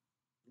didn't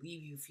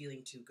leave you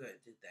feeling too good,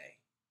 did they?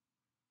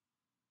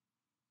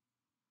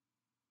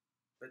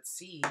 But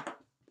see,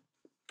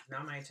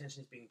 now my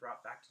attention is being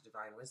brought back to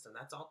divine wisdom.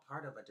 That's all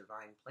part of a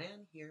divine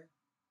plan here.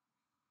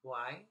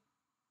 Why?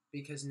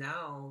 Because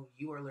now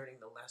you are learning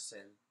the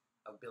lesson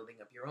of building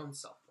up your own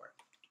self-worth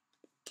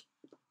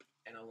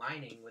and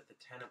aligning with the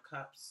Ten of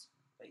Cups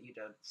that you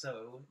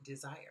so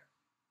desire.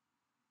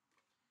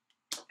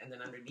 And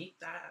then underneath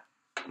that,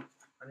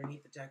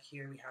 underneath the deck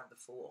here, we have the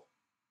Fool.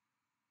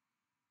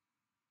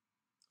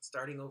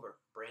 Starting over,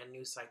 brand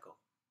new cycle.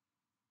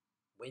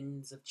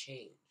 Winds of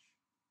change.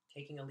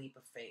 Taking a leap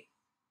of faith.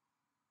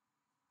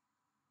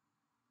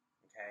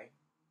 Okay?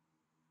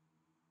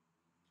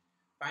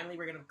 Finally,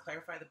 we're going to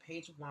clarify the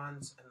Page of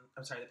Wands, and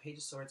I'm sorry, the Page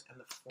of Swords and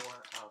the Four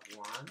of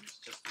Wands.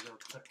 Just a real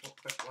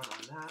quick one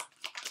on that.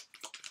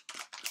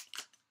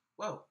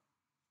 Whoa.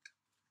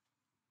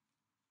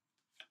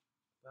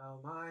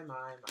 Well, my.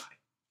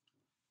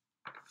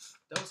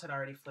 Those had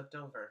already flipped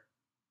over.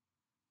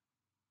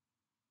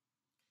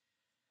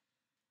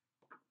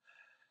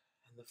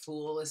 And the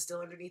Fool is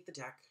still underneath the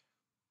deck.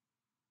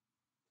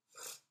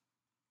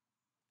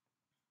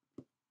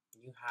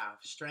 You have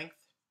Strength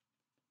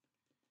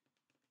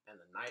and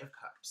the Knight of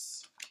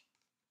Cups.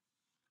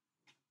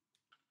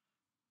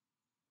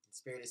 And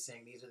Spirit is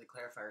saying these are the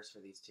clarifiers for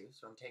these two,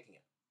 so I'm taking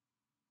it.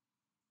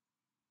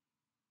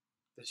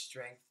 The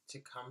strength to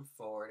come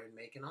forward and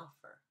make an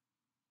offer.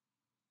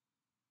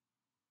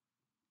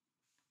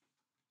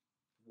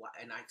 Why?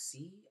 And I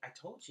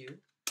told you.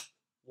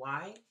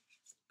 Why?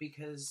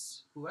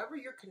 Because whoever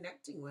you're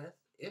connecting with,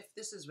 if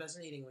this is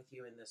resonating with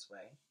you in this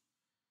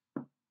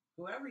way,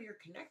 whoever you're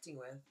connecting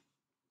with,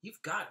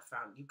 you've got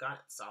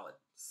solid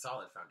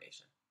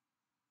foundation.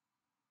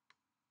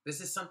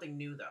 This is something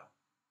new, though.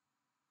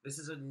 This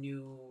is a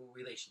new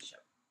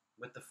relationship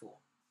with the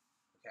Fool.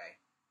 Okay?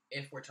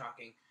 If we're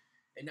talking,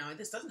 and now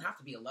this doesn't have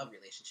to be a love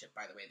relationship,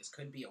 by the way. This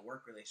could be a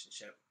work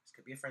relationship. This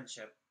could be a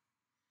friendship.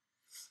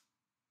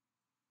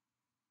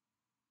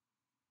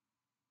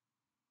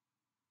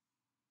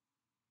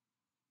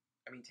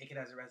 I mean, take it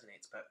as it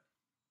resonates, but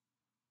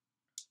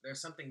there's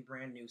something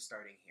brand new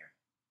starting here.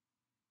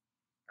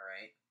 All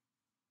right?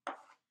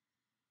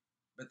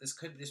 But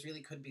this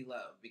really could be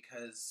love,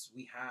 because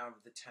we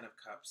have the Ten of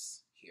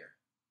Cups here.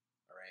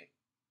 All right?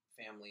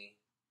 Family,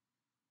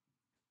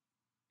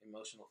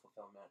 emotional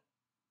fulfillment.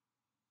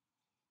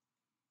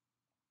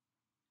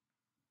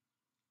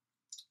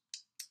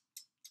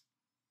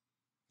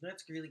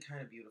 That's really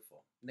kind of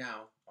beautiful.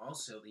 Now,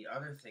 also, the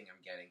other thing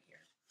I'm getting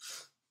here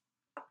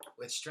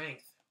with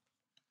Strength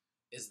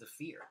is the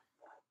fear.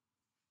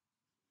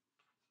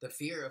 The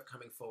fear of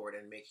coming forward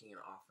and making an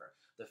offer.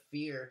 The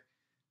fear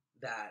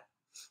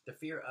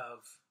of,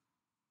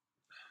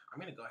 I'm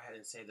going to go ahead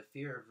and say the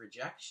fear of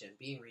rejection,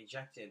 being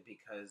rejected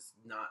because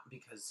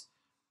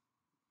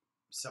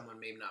someone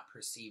may not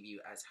perceive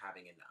you as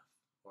having enough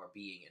or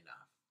being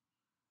enough.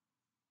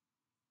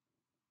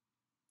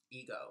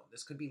 Ego.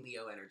 This could be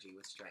Leo energy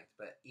with strength,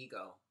 but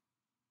ego.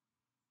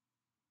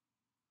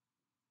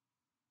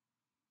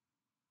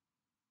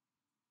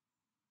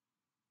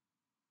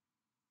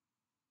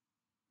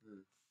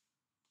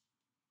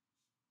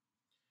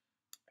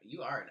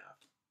 You are enough.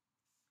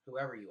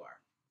 Whoever you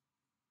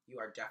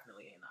are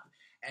definitely enough.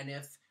 And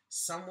if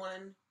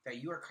someone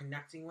that you are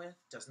connecting with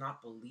does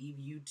not believe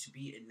you to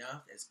be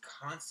enough, is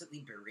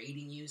constantly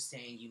berating you,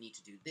 saying you need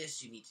to do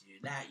this, you need to do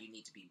that, you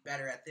need to be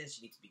better at this,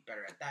 you need to be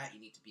better at that, you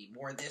need to be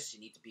more this, you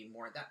need to be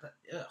more that, but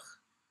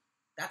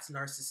that's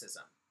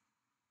narcissism.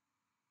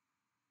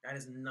 That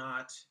is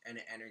not an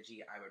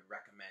energy I would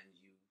recommend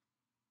you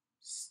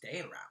stay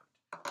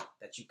around,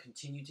 that you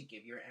continue to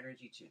give your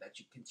energy to, that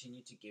you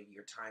continue to give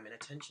your time and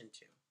attention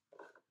to.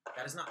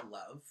 That is not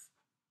love.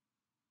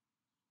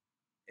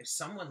 If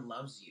someone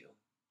loves you,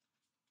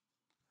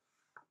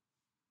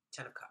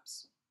 10 of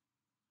Cups.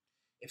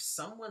 If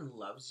someone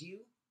loves you,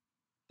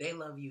 they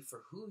love you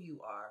for who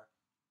you are,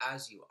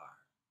 as you are.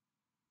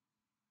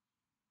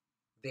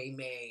 They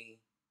may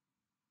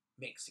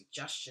make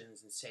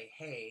suggestions and say,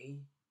 hey,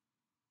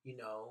 you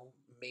know,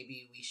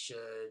 maybe we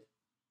should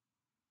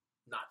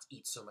not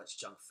eat so much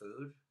junk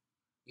food.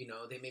 You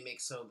know, they may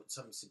make some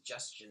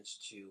suggestions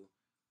to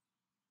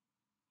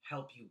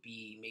help you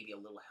be maybe a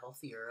little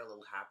healthier, a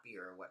little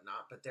happier or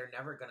whatnot, but they're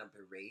never going to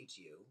berate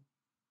you.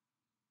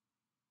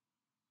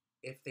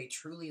 If they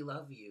truly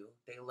love you,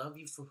 they love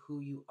you for who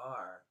you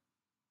are,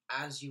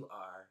 as you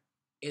are,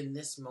 in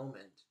this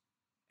moment,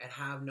 and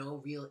have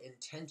no real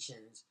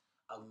intentions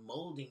of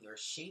molding or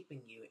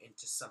shaping you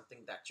into something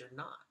that you're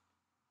not.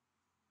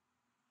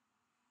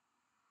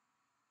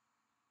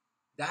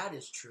 That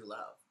is true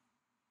love.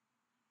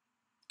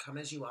 Come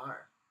as you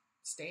are.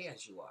 Stay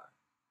as you are.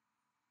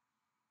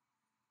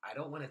 I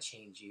don't want to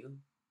change you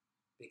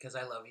because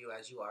I love you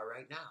as you are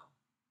right now.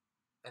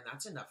 And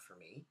that's enough for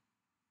me.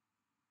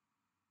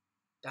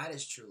 That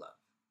is true love.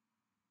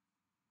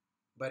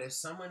 But if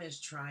someone is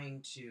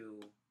trying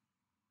to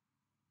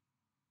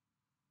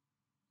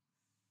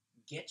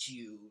get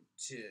you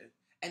to,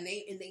 and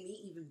they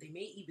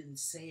may even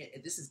say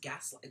it, this is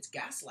it's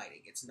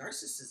gaslighting, it's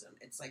narcissism.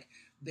 It's like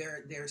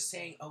they're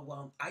saying, oh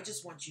well, I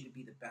just want you to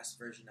be the best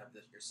version of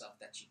yourself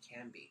that you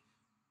can be.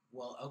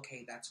 Well,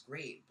 okay, that's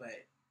great,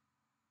 but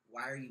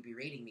why are you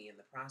berating me in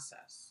the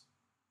process?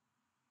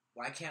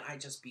 Why can't I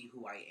just be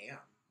who I am?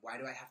 Why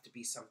do I have to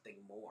be something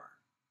more?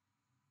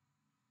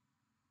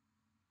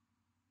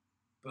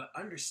 But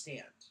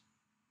understand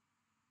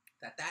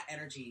that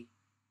energy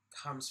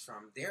comes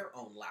from their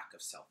own lack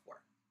of self-worth.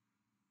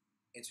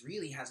 It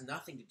really has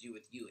nothing to do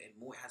with you. It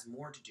has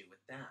more to do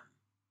with them.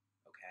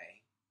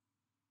 Okay?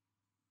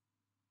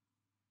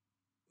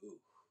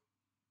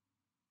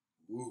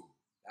 Ooh.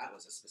 That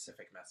was a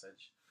specific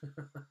message.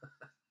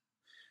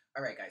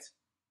 All right, guys.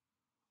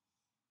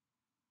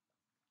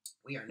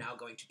 We are now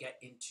going to get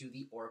into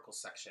the oracle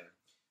section.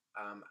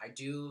 I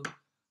do...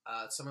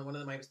 one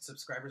of my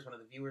subscribers, one of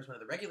the viewers, one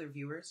of the regular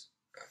viewers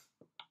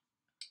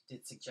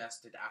did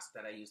ask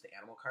that I use the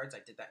animal cards. I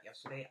did that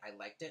yesterday. I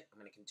liked it. I'm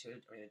going to continue.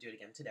 I'm going to do it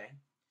again today.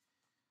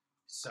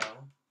 So,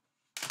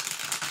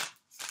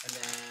 and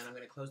then I'm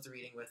going to close the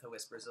reading with a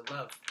Whispers of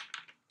Love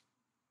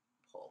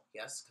pull.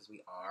 Yes, because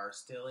we are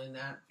still in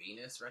that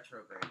Venus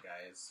retrograde,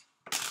 guys.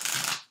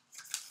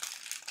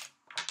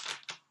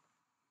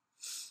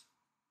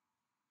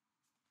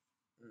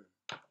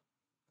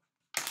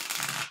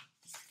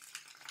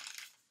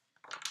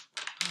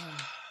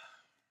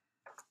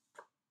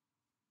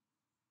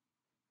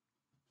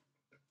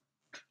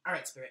 All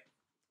right, Spirit.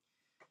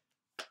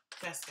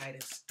 Best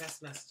guidance,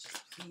 best messages,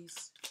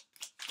 please,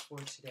 for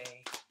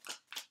today,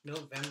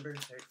 November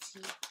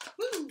 13th.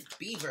 Woo!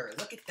 Beaver,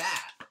 look at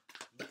that.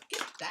 Look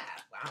at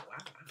that. Wow.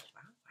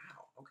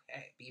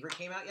 Okay. Beaver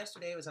came out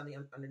yesterday. It was on the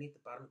underneath the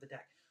bottom of the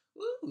deck.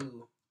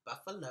 Woo!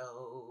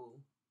 Buffalo.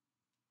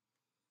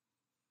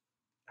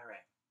 All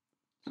right.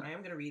 So I am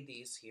going to read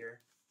these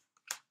here.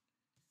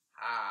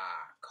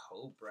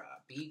 Cobra.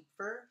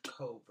 Beaver,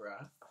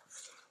 Cobra.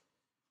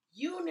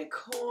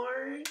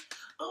 Unicorn.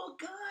 Oh,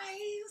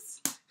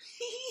 guys.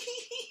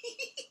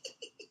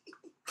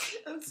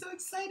 I'm so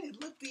excited.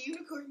 Look, the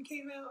unicorn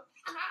came out.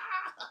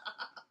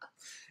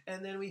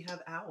 And then we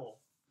have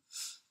owl.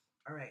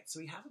 All right, so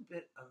we have a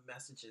bit of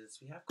messages.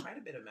 We have quite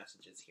a bit of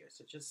messages here.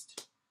 So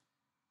just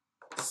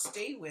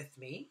stay with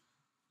me.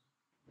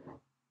 I'm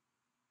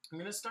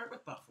going to start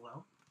with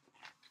buffalo.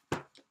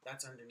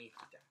 That's underneath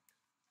the deck.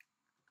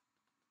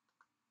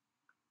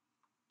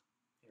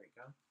 Here we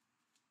go.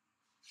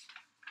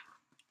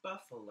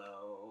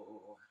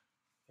 Buffalo.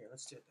 Here,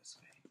 let's do it this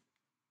way.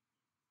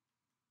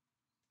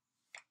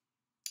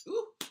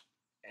 Ooh!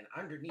 And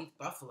underneath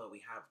buffalo,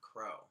 we have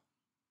crow.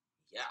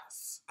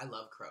 Yes, I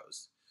love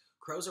crows.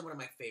 Crows are one of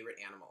my favorite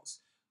animals.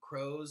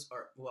 Crows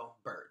are, well,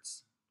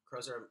 birds.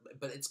 Crows are,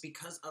 but it's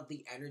because of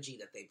the energy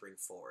that they bring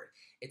forward.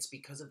 It's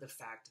because of the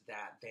fact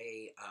that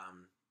they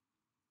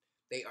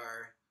They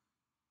are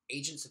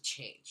agents of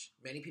change.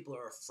 Many people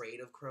are afraid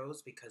of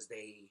crows because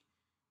they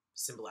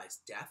symbolize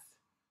death,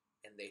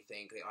 and they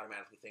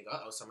automatically think,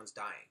 uh-oh, someone's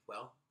dying.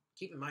 Well,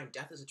 keep in mind,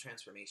 death is a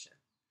transformation.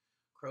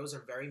 Crows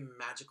are very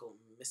magical,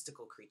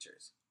 mystical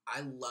creatures.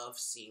 I love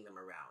seeing them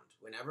around.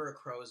 Whenever a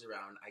crow is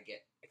around, I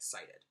get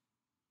excited.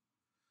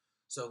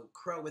 So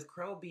with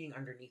crow being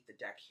underneath the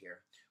deck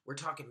here, we're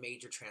talking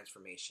major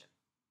transformation.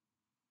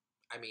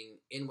 I mean,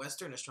 in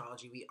Western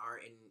astrology, we are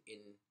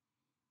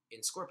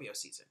in Scorpio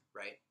season,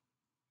 right?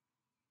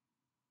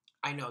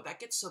 I know that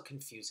gets so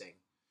confusing,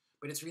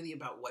 but it's really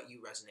about what you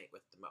resonate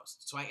with the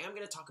most. So I am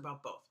going to talk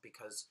about both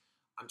because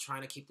I'm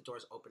trying to keep the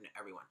doors open to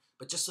everyone.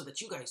 But just so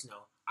that you guys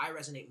know, I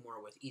resonate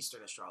more with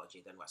Eastern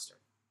astrology than Western.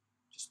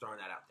 Just throwing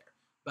that out there.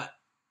 But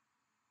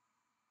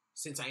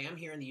since I am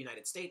here in the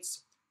United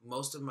States,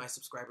 most of my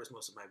subscribers,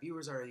 most of my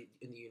viewers are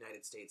in the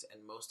United States,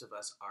 and most of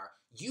us are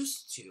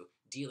used to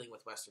dealing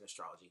with Western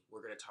astrology.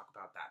 We're going to talk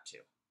about that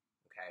too.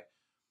 Okay?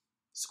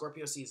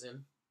 Scorpio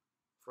season,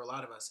 for a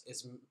lot of us,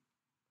 is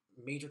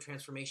major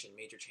transformation,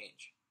 major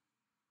change.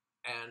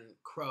 And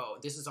crow,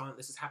 this is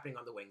happening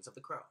on the wings of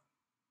the crow,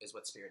 is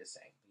what Spirit is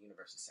saying, the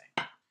universe is saying.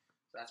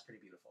 So that's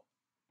pretty beautiful.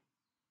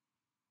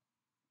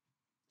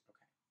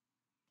 Okay.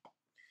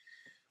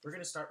 We're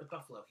going to start with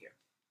Buffalo here.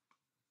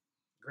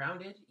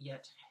 Grounded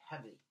yet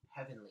heavenly,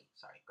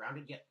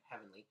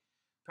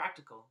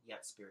 practical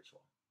yet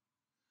spiritual.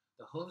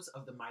 The hooves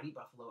of the mighty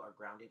buffalo are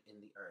grounded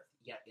in the earth,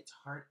 yet its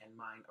heart and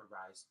mind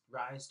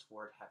rise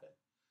toward heaven.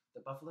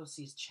 The buffalo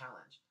sees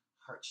challenge,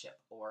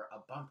 hardship, or a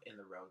bump in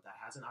the road that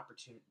has an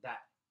opportunity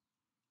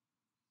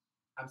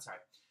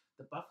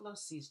The buffalo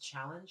sees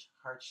challenge,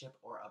 hardship,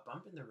 or a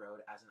bump in the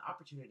road as an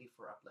opportunity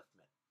for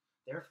upliftment.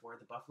 Therefore,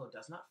 the buffalo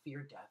does not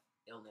fear death,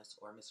 illness,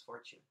 or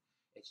misfortune.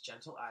 Its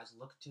gentle eyes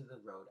look to the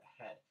road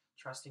ahead,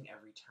 trusting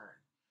every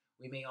turn.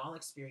 We may all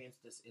experience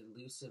this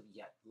elusive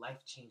yet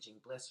life-changing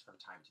bliss from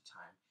time to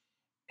time,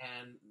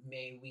 and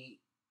may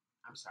we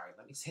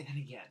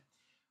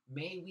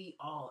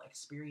all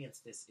experience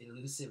this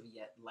elusive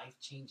yet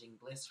life-changing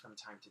bliss from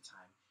time to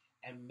time,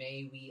 and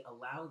may we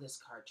allow this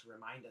card to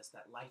remind us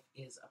that life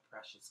is a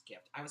precious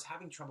gift. I was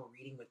having trouble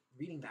reading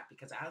that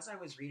because as I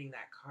was reading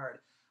that card,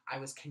 I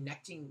was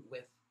connecting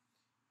with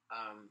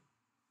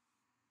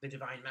the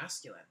Divine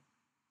Masculine.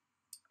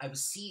 I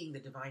was seeing the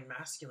Divine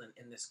Masculine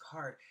in this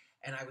card,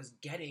 and I was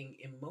getting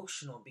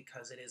emotional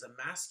because it is a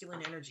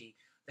masculine energy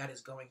that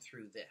is going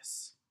through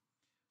this.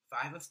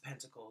 5 of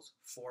Pentacles,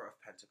 4 of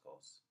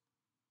Pentacles.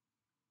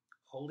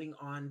 Holding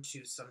on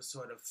to some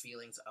sort of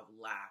feelings of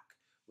lack,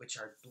 which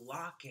are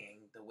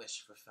blocking the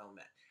wish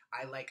fulfillment.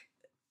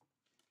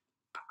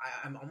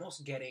 I'm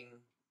almost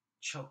getting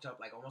choked up,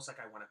 almost like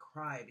I want to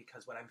cry,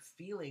 because what I'm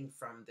feeling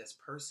from this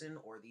person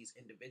or these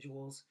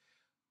individuals,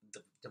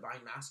 the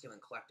Divine Masculine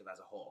collective as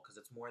a whole, because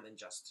it's more than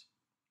just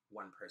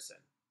one person.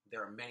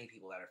 There are many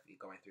people that are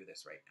going through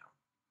this right now,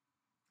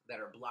 that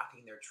are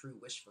blocking their true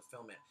wish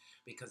fulfillment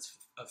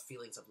because of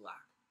feelings of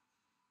lack.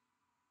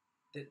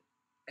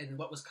 And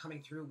what was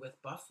coming through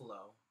with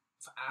Buffalo,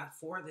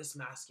 for this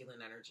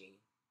masculine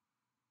energy,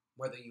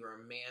 whether you're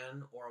a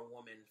man or a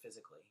woman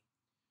physically,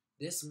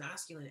 this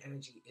masculine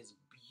energy is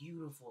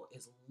beautiful,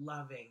 is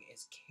loving,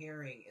 is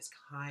caring, is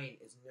kind,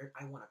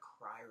 I want to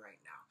cry right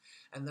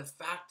now. And the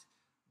fact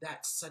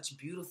that such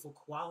beautiful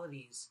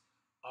qualities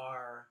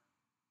are,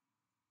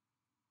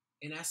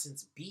 in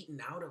essence,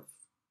 beaten out of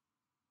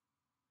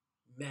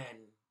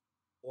men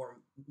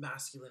or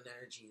masculine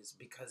energies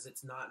because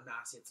it's not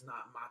it's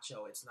not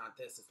macho, it's not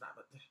this, it's not...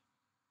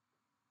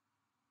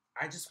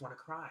 I just want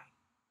to cry.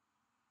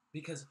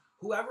 Because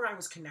whoever I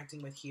was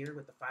connecting with here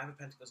with the 5 of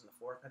Pentacles and the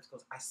 4 of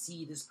Pentacles, I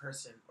see this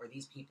person or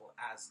these people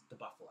as the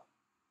buffalo.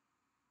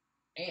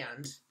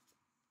 And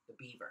the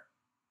beaver,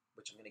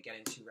 which I'm going to get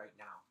into right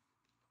now.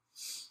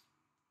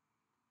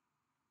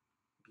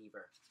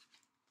 Beaver.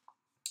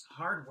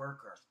 Hard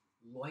worker,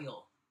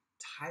 loyal,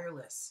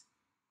 tireless,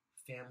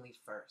 family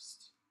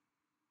first.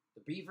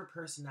 The beaver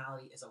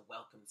personality is a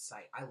welcome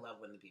sight. I love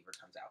when the beaver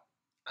comes out.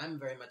 I'm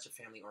very much a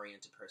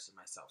family-oriented person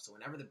myself, so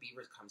whenever the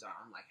beaver comes out,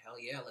 I'm like, hell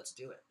yeah, let's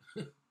do it.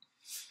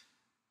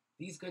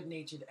 These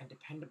good-natured and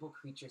dependable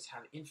creatures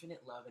have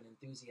infinite love and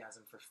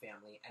enthusiasm for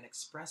family and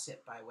express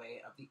it by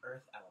way of the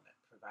earth element,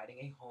 providing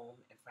a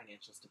home and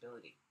financial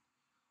stability.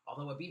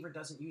 Although a beaver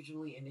doesn't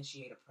usually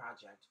initiate a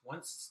project,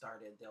 once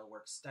started, they'll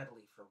work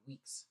steadily for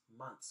weeks,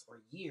 months,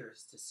 or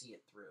years to see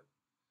it through.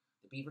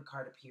 The beaver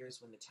card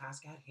appears when the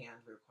task at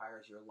hand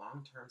requires your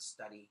long-term,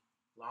 steady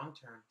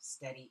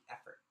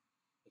effort.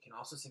 It can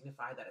also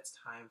signify that it's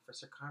time for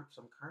some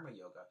karma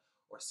yoga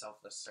or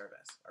selfless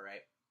service, all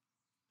right?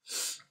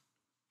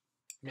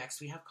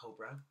 Next, we have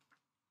Cobra.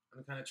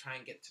 I'm going to try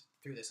and get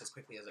through this as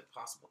quickly as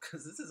possible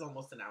because this is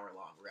almost an hour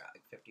long. We're at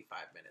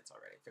 55 minutes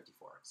already.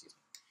 54, excuse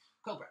me.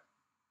 Cobra.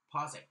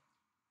 Pausing.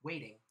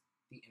 Waiting.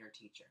 The inner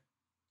teacher.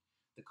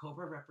 The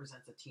Cobra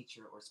represents a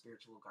teacher or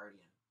spiritual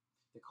guardian.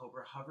 The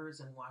Cobra hovers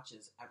and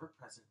watches, ever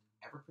present,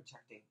 ever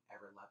protecting,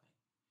 ever loving.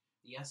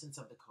 The essence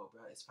of the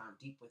cobra is found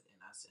deep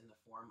within us in the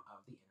form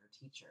of the inner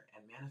teacher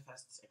and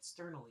manifests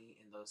externally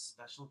in those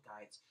special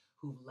guides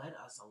who've led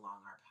us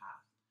along our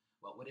path.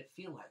 What would it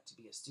feel like to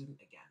be a student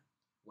again?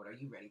 What are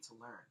you ready to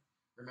learn?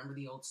 Remember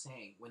the old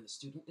saying, when the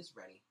student is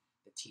ready,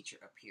 the teacher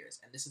appears.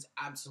 And this is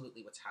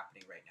absolutely what's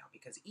happening right now,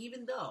 because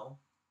even though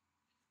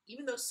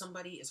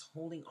somebody is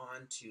holding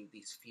on to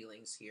these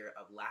feelings here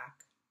of lack,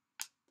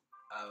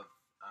 of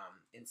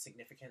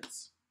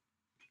insignificance,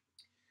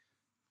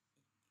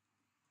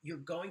 you're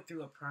going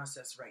through a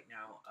process right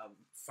now of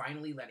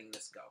finally letting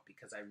this go,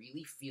 because I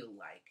really feel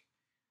like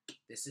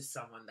this is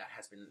something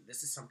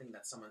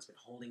that someone's been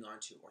holding on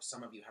to, or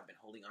some of you have been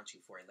holding on to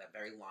for a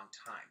very long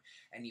time.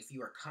 And if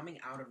you are coming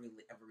out of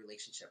a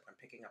relationship, I'm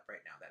picking up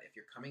right now that if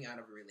you're coming out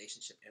of a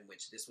relationship in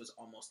which this was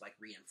almost like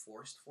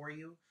reinforced for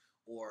you,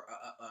 or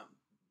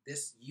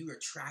you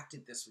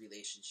attracted this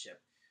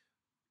relationship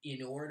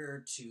in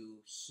order to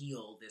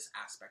heal this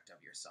aspect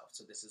of yourself.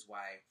 So this is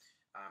why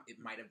it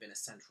might have been a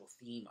central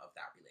theme of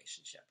that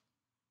relationship.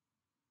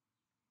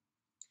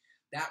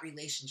 That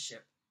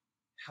relationship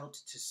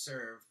helped to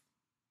serve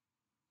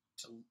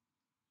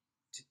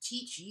to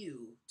teach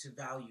you to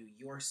value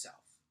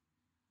yourself,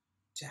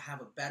 to have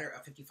a 55-55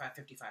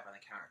 on the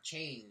counter.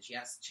 Change,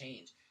 yes,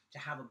 change.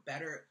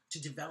 To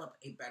develop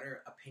a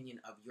better opinion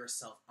of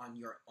yourself on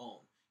your own,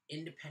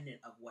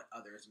 independent of what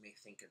others may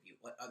think of you,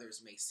 what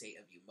others may say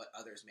of you, what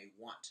others may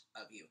want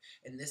of you.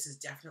 And this is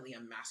definitely a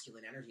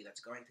masculine energy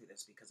that's going through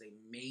this, because a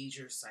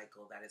major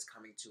cycle that is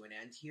coming to an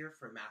end here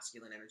for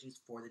masculine energies,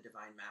 for the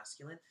divine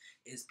masculine,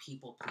 is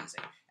people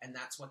pleasing. And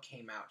that's what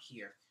came out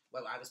here.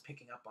 Well, I was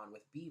picking up on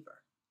with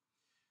Beaver.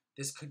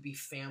 This could be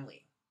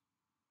family,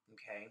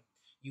 okay?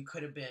 You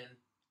could have been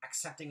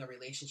accepting a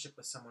relationship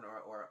with someone,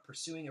 or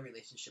pursuing a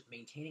relationship,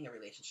 maintaining a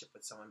relationship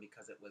with someone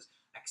because it was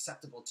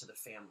acceptable to the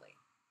family.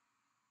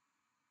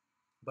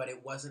 But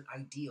it wasn't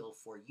ideal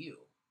for you.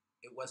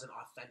 It wasn't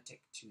authentic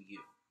to you.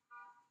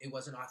 It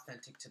wasn't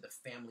authentic to the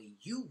family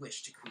you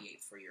wish to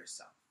create for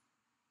yourself,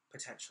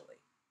 potentially,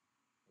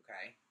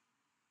 okay?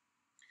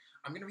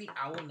 I'm going to read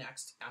Owl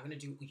next. I'm going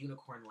to do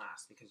Unicorn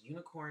last, because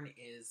Unicorn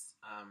is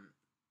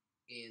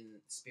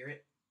in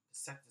Spirit,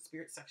 the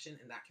Spirit section,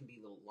 and that can be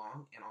a little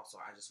long. And also,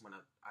 I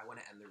want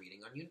to end the reading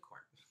on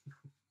Unicorn.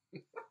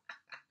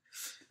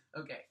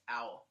 Okay,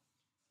 Owl.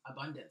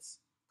 Abundance,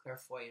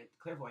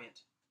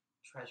 clairvoyant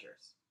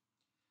treasures.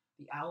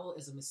 The owl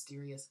is a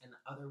mysterious and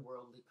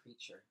otherworldly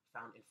creature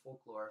found in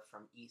folklore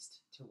from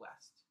east to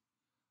west.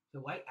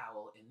 The white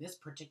owl in this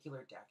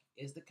particular deck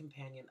is the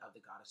companion of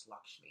the goddess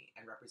Lakshmi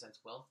and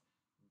represents wealth,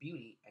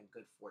 beauty, and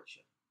good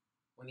fortune.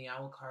 When the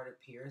owl card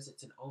appears,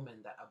 it's an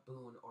omen that a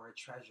boon or a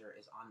treasure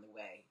is on the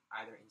way,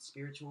 either in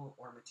spiritual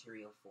or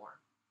material form.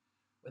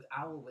 With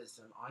owl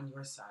wisdom on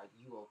your side,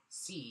 you will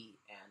see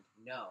and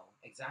know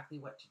exactly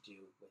what to do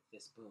with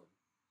this boon,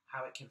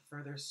 how it can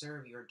further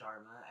serve your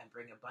dharma and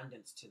bring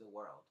abundance to the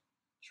world.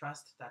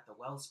 Trust that the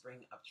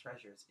wellspring of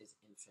treasures is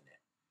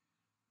infinite.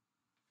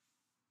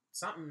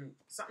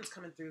 Something's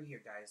coming through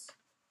here, guys.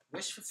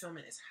 Wish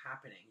fulfillment is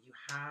happening. You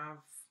have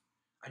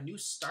a new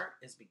start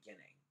is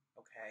beginning,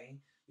 okay?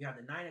 You have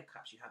the Nine of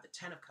Cups, you have the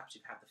Ten of Cups,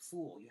 you have the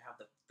Fool, you have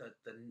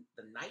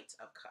the Knight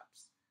of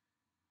Cups.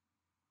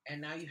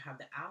 And now you have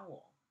the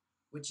Owl,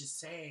 which is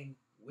saying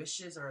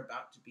wishes are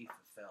about to be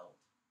fulfilled.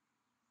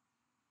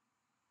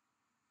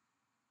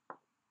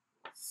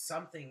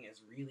 Something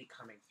is really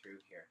coming through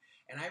here.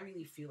 And I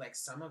really feel like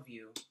some of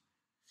you,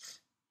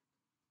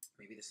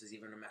 maybe this is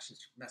even a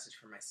message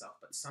for myself,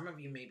 but some of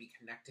you may be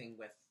connecting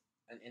with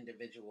an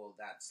individual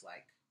that's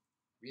like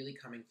really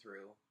coming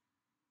through.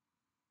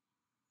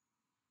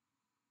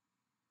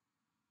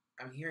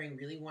 I'm hearing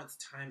really wants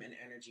time and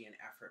energy and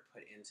effort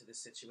put into the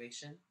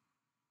situation.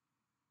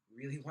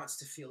 Really wants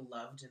to feel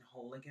loved and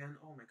whole again.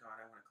 Oh my God,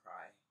 I want to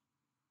cry.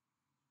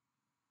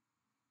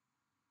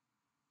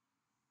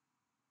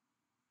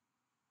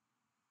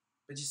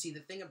 But you see, the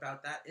thing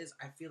about that is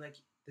I feel like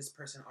this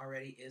person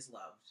already is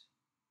loved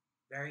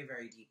very,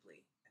 very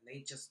deeply. And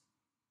they just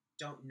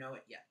don't know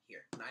it yet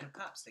here. Nine of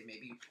Cups. They may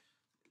be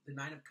the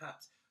Nine of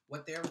Cups.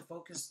 What they're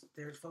focused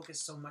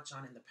so much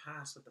on in the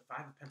past with the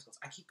Five of Pentacles.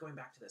 I keep going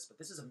back to this, but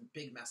this is a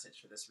big message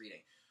for this reading.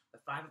 The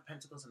Five of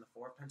Pentacles and the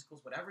Four of Pentacles,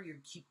 whatever you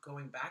keep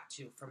going back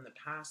to from the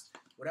past,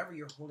 whatever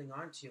you're holding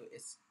on to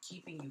is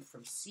keeping you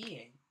from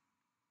seeing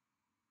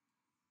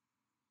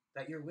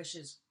that your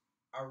wishes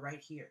are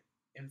right here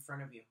in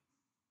front of you.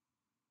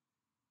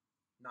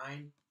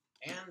 9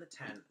 and the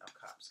 10 of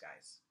Cups,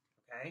 guys.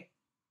 Okay?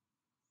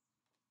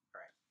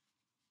 All right.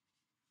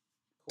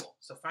 Cool.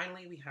 So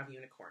finally, we have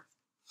Unicorn.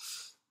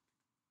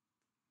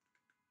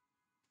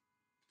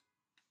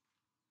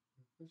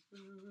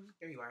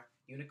 Here you are.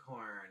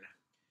 Unicorn.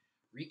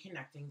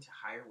 Reconnecting to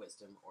higher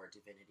wisdom or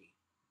divinity.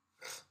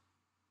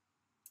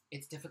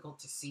 It's difficult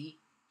to see,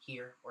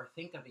 hear, or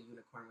think of a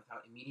unicorn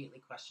without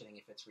immediately questioning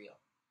if it's real.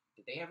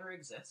 Did they ever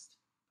exist?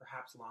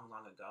 Perhaps long,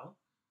 long ago?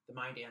 The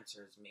mind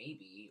answers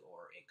maybe,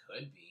 or it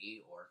could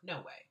be, or no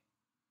way.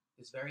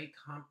 This very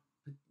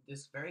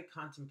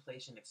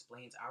contemplation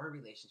explains our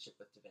relationship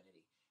with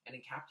divinity. and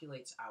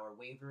encapsulates our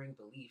wavering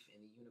belief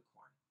in the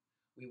unicorn.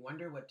 We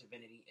wonder what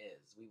divinity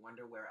is. We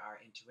wonder where our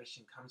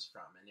intuition comes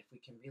from and if we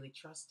can really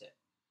trust it.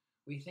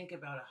 We think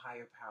about a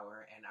higher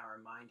power and our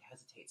mind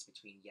hesitates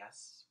between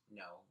yes,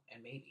 no,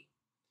 and maybe.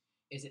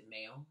 Is it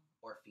male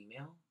or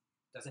female?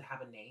 Does it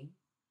have a name?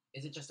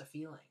 Is it just a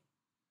feeling?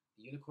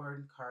 The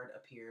unicorn card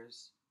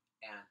appears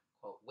and,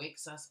 quote,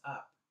 wakes us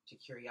up to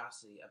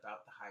curiosity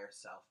about the higher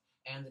self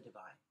and the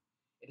divine.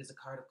 It is a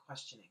card of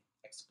questioning,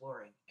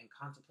 exploring, and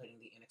contemplating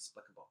the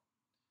inexplicable.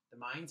 The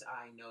mind's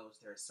eye knows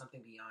there is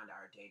something beyond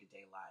our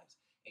day-to-day lives,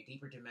 a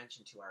deeper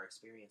dimension to our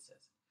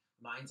experiences.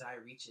 The mind's eye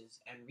reaches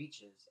and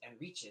reaches and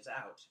reaches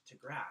out to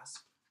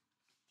grasp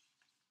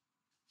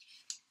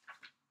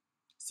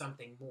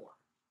something more.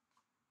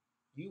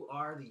 You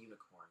are the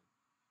unicorn,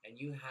 and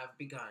you have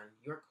begun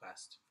your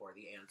quest for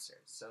the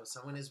answers. So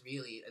someone is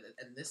really,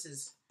 and this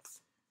is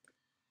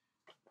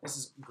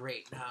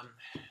great.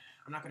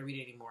 I'm not going to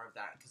read any more of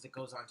that because it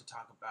goes on to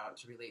talk about,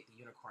 to relate the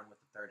unicorn with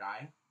the third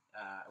eye,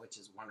 which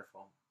is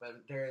wonderful.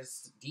 But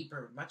there's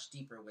much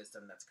deeper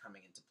wisdom that's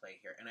coming into play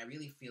here. And I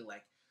really feel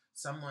like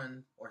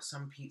someone or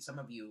some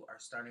of you are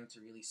starting to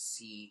really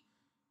see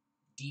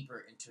deeper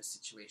into a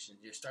situation.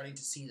 You're starting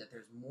to see that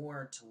there's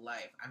more to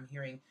life. I'm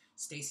hearing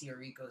Stacey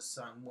Orico's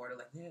song, More to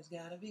Life. There's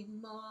gotta be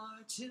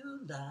more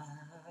to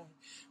life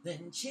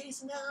than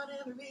chasing out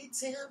every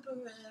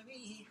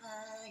temporary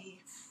high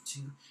to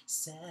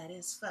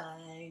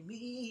satisfy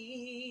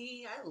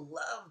me. I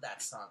love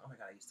that song. Oh my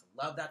God, I used to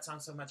love that song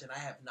so much, and I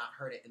have not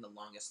heard it in the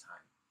longest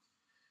time.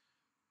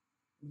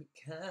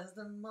 Because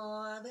the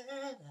more that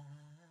I'm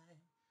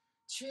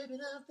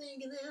tripping up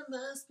thinking there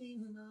must be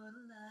more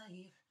to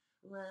life.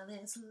 Well,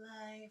 it's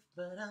life,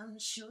 but I'm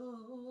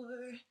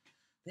sure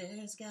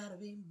there's gotta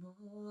be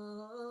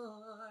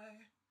more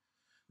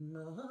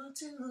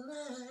to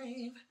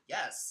life.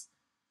 Yes,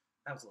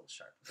 that was a little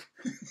sharp.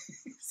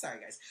 Sorry,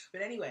 guys.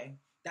 But anyway,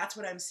 that's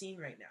what I'm seeing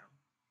right now.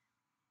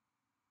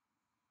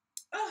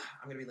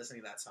 I'm gonna be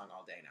listening to that song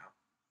all day now.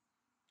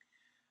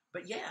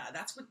 But yeah,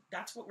 that's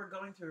what we're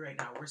going through right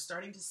now. We're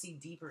starting to see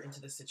deeper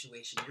into the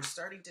situation. You're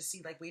starting to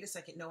see, like, wait a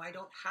second, no, I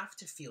don't have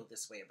to feel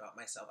this way about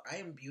myself. I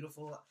am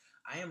beautiful.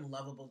 I am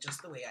lovable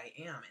just the way I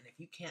am. And if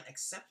you can't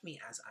accept me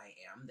as I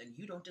am, then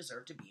you don't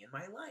deserve to be in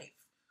my life.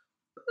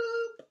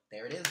 Boop.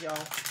 There it is,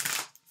 y'all.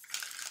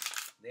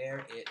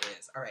 There it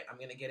is. All right, I'm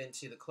going to get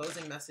into the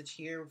closing message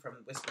here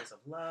from Whispers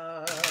of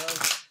Love.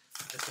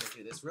 I'm just going to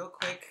do this real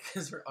quick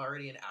because we're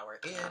already an hour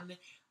in.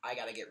 I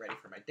got to get ready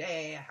for my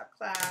day. I have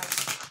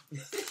class.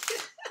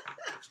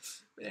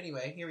 But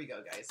anyway, here we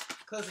go, guys.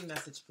 Closing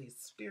message, please,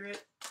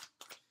 Spirit.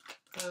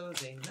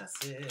 Closing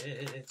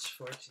message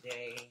for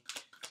today,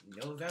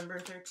 November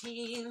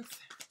 13th,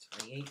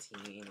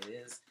 2018. It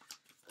is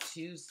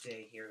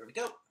Tuesday. Here we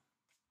go.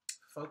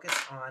 Focus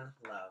on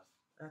love.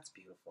 That's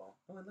beautiful.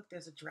 Oh, and look,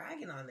 there's a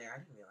dragon on there. I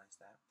didn't realize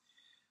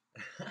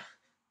that.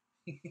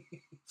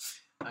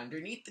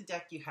 Underneath the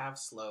deck, you have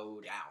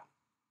slow down.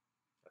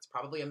 That's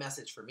probably a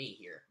message for me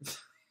here.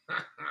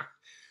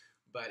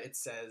 But it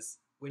says,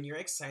 when you're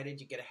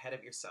excited, you get ahead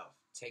of yourself.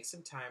 Take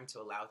some time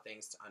to allow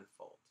things to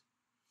unfold.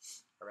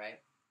 All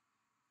right?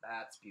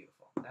 That's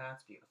beautiful.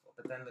 That's beautiful.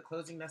 But then the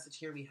closing message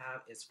here we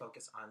have is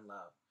focus on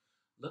love.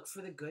 Look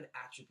for the good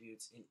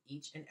attributes in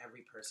each and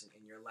every person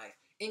in your life,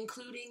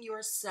 including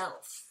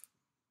yourself.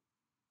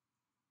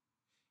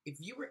 If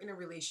you were in a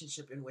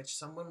relationship in which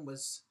someone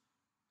was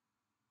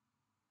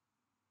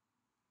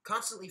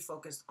constantly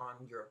focused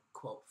on your,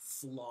 quote,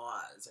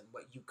 flaws and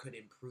what you could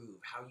improve,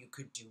 how you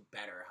could do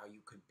better, how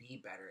you could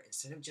be better,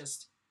 instead of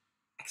just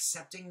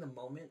accepting the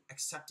moment,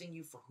 accepting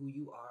you for who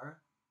you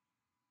are,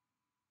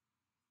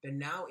 then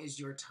now is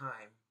your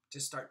time to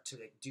start to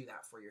do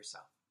that for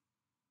yourself.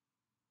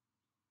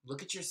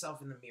 Look at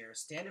yourself in the mirror,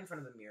 stand in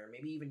front of the mirror,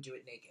 maybe even do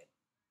it naked,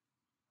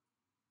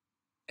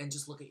 and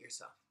just look at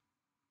yourself.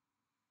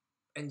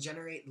 And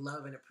generate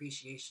love and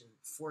appreciation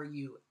for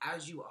you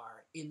as you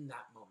are in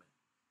that moment.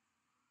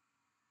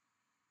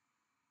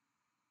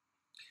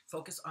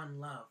 Focus on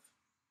love,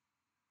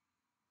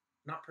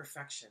 not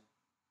perfection.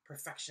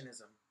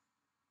 Perfectionism.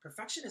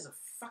 Perfection is a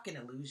fucking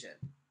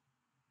illusion.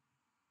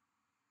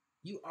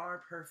 You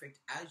are perfect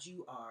as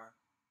you are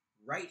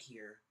right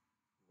here,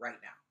 right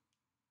now.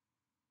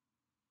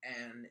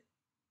 And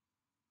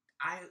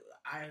I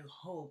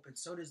hope, and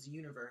so does the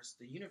universe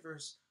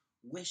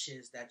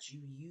wishes that you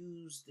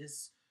use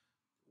this,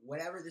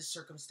 whatever this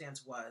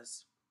circumstance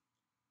was,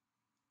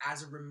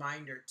 as a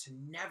reminder to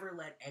never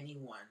let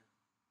anyone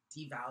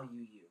devalue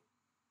you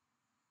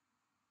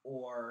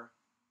or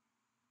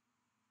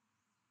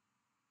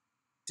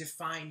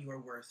define your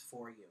worth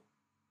for you.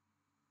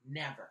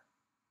 Never.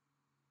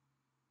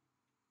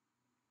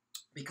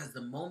 Because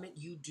the moment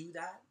you do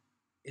that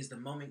is the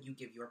moment you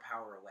give your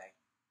power away.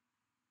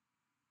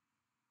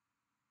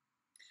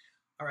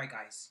 All right,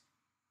 guys.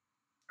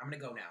 I'm going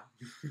to go now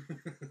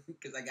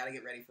because I got to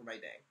get ready for my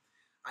day.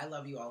 I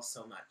love you all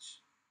so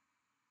much.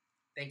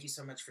 Thank you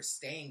so much for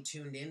staying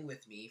tuned in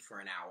with me for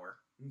an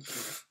hour.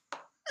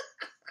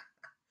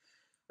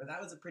 But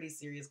that was a pretty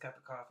serious cup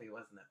of coffee,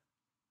 wasn't it?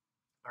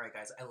 All right,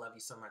 guys, I love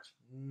you so much.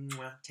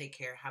 Mwah. Take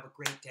care. Have a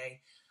great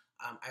day.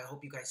 I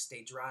hope you guys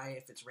stay dry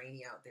if it's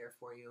rainy out there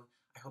for you.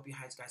 I hope you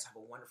guys have a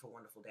wonderful,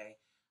 wonderful day.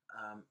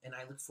 And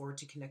I look forward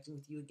to connecting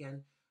with you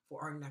again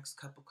for our next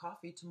cup of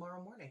coffee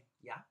tomorrow morning.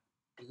 Yeah?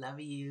 Love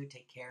you.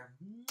 Take care.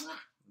 Mwah.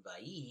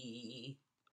 Bye.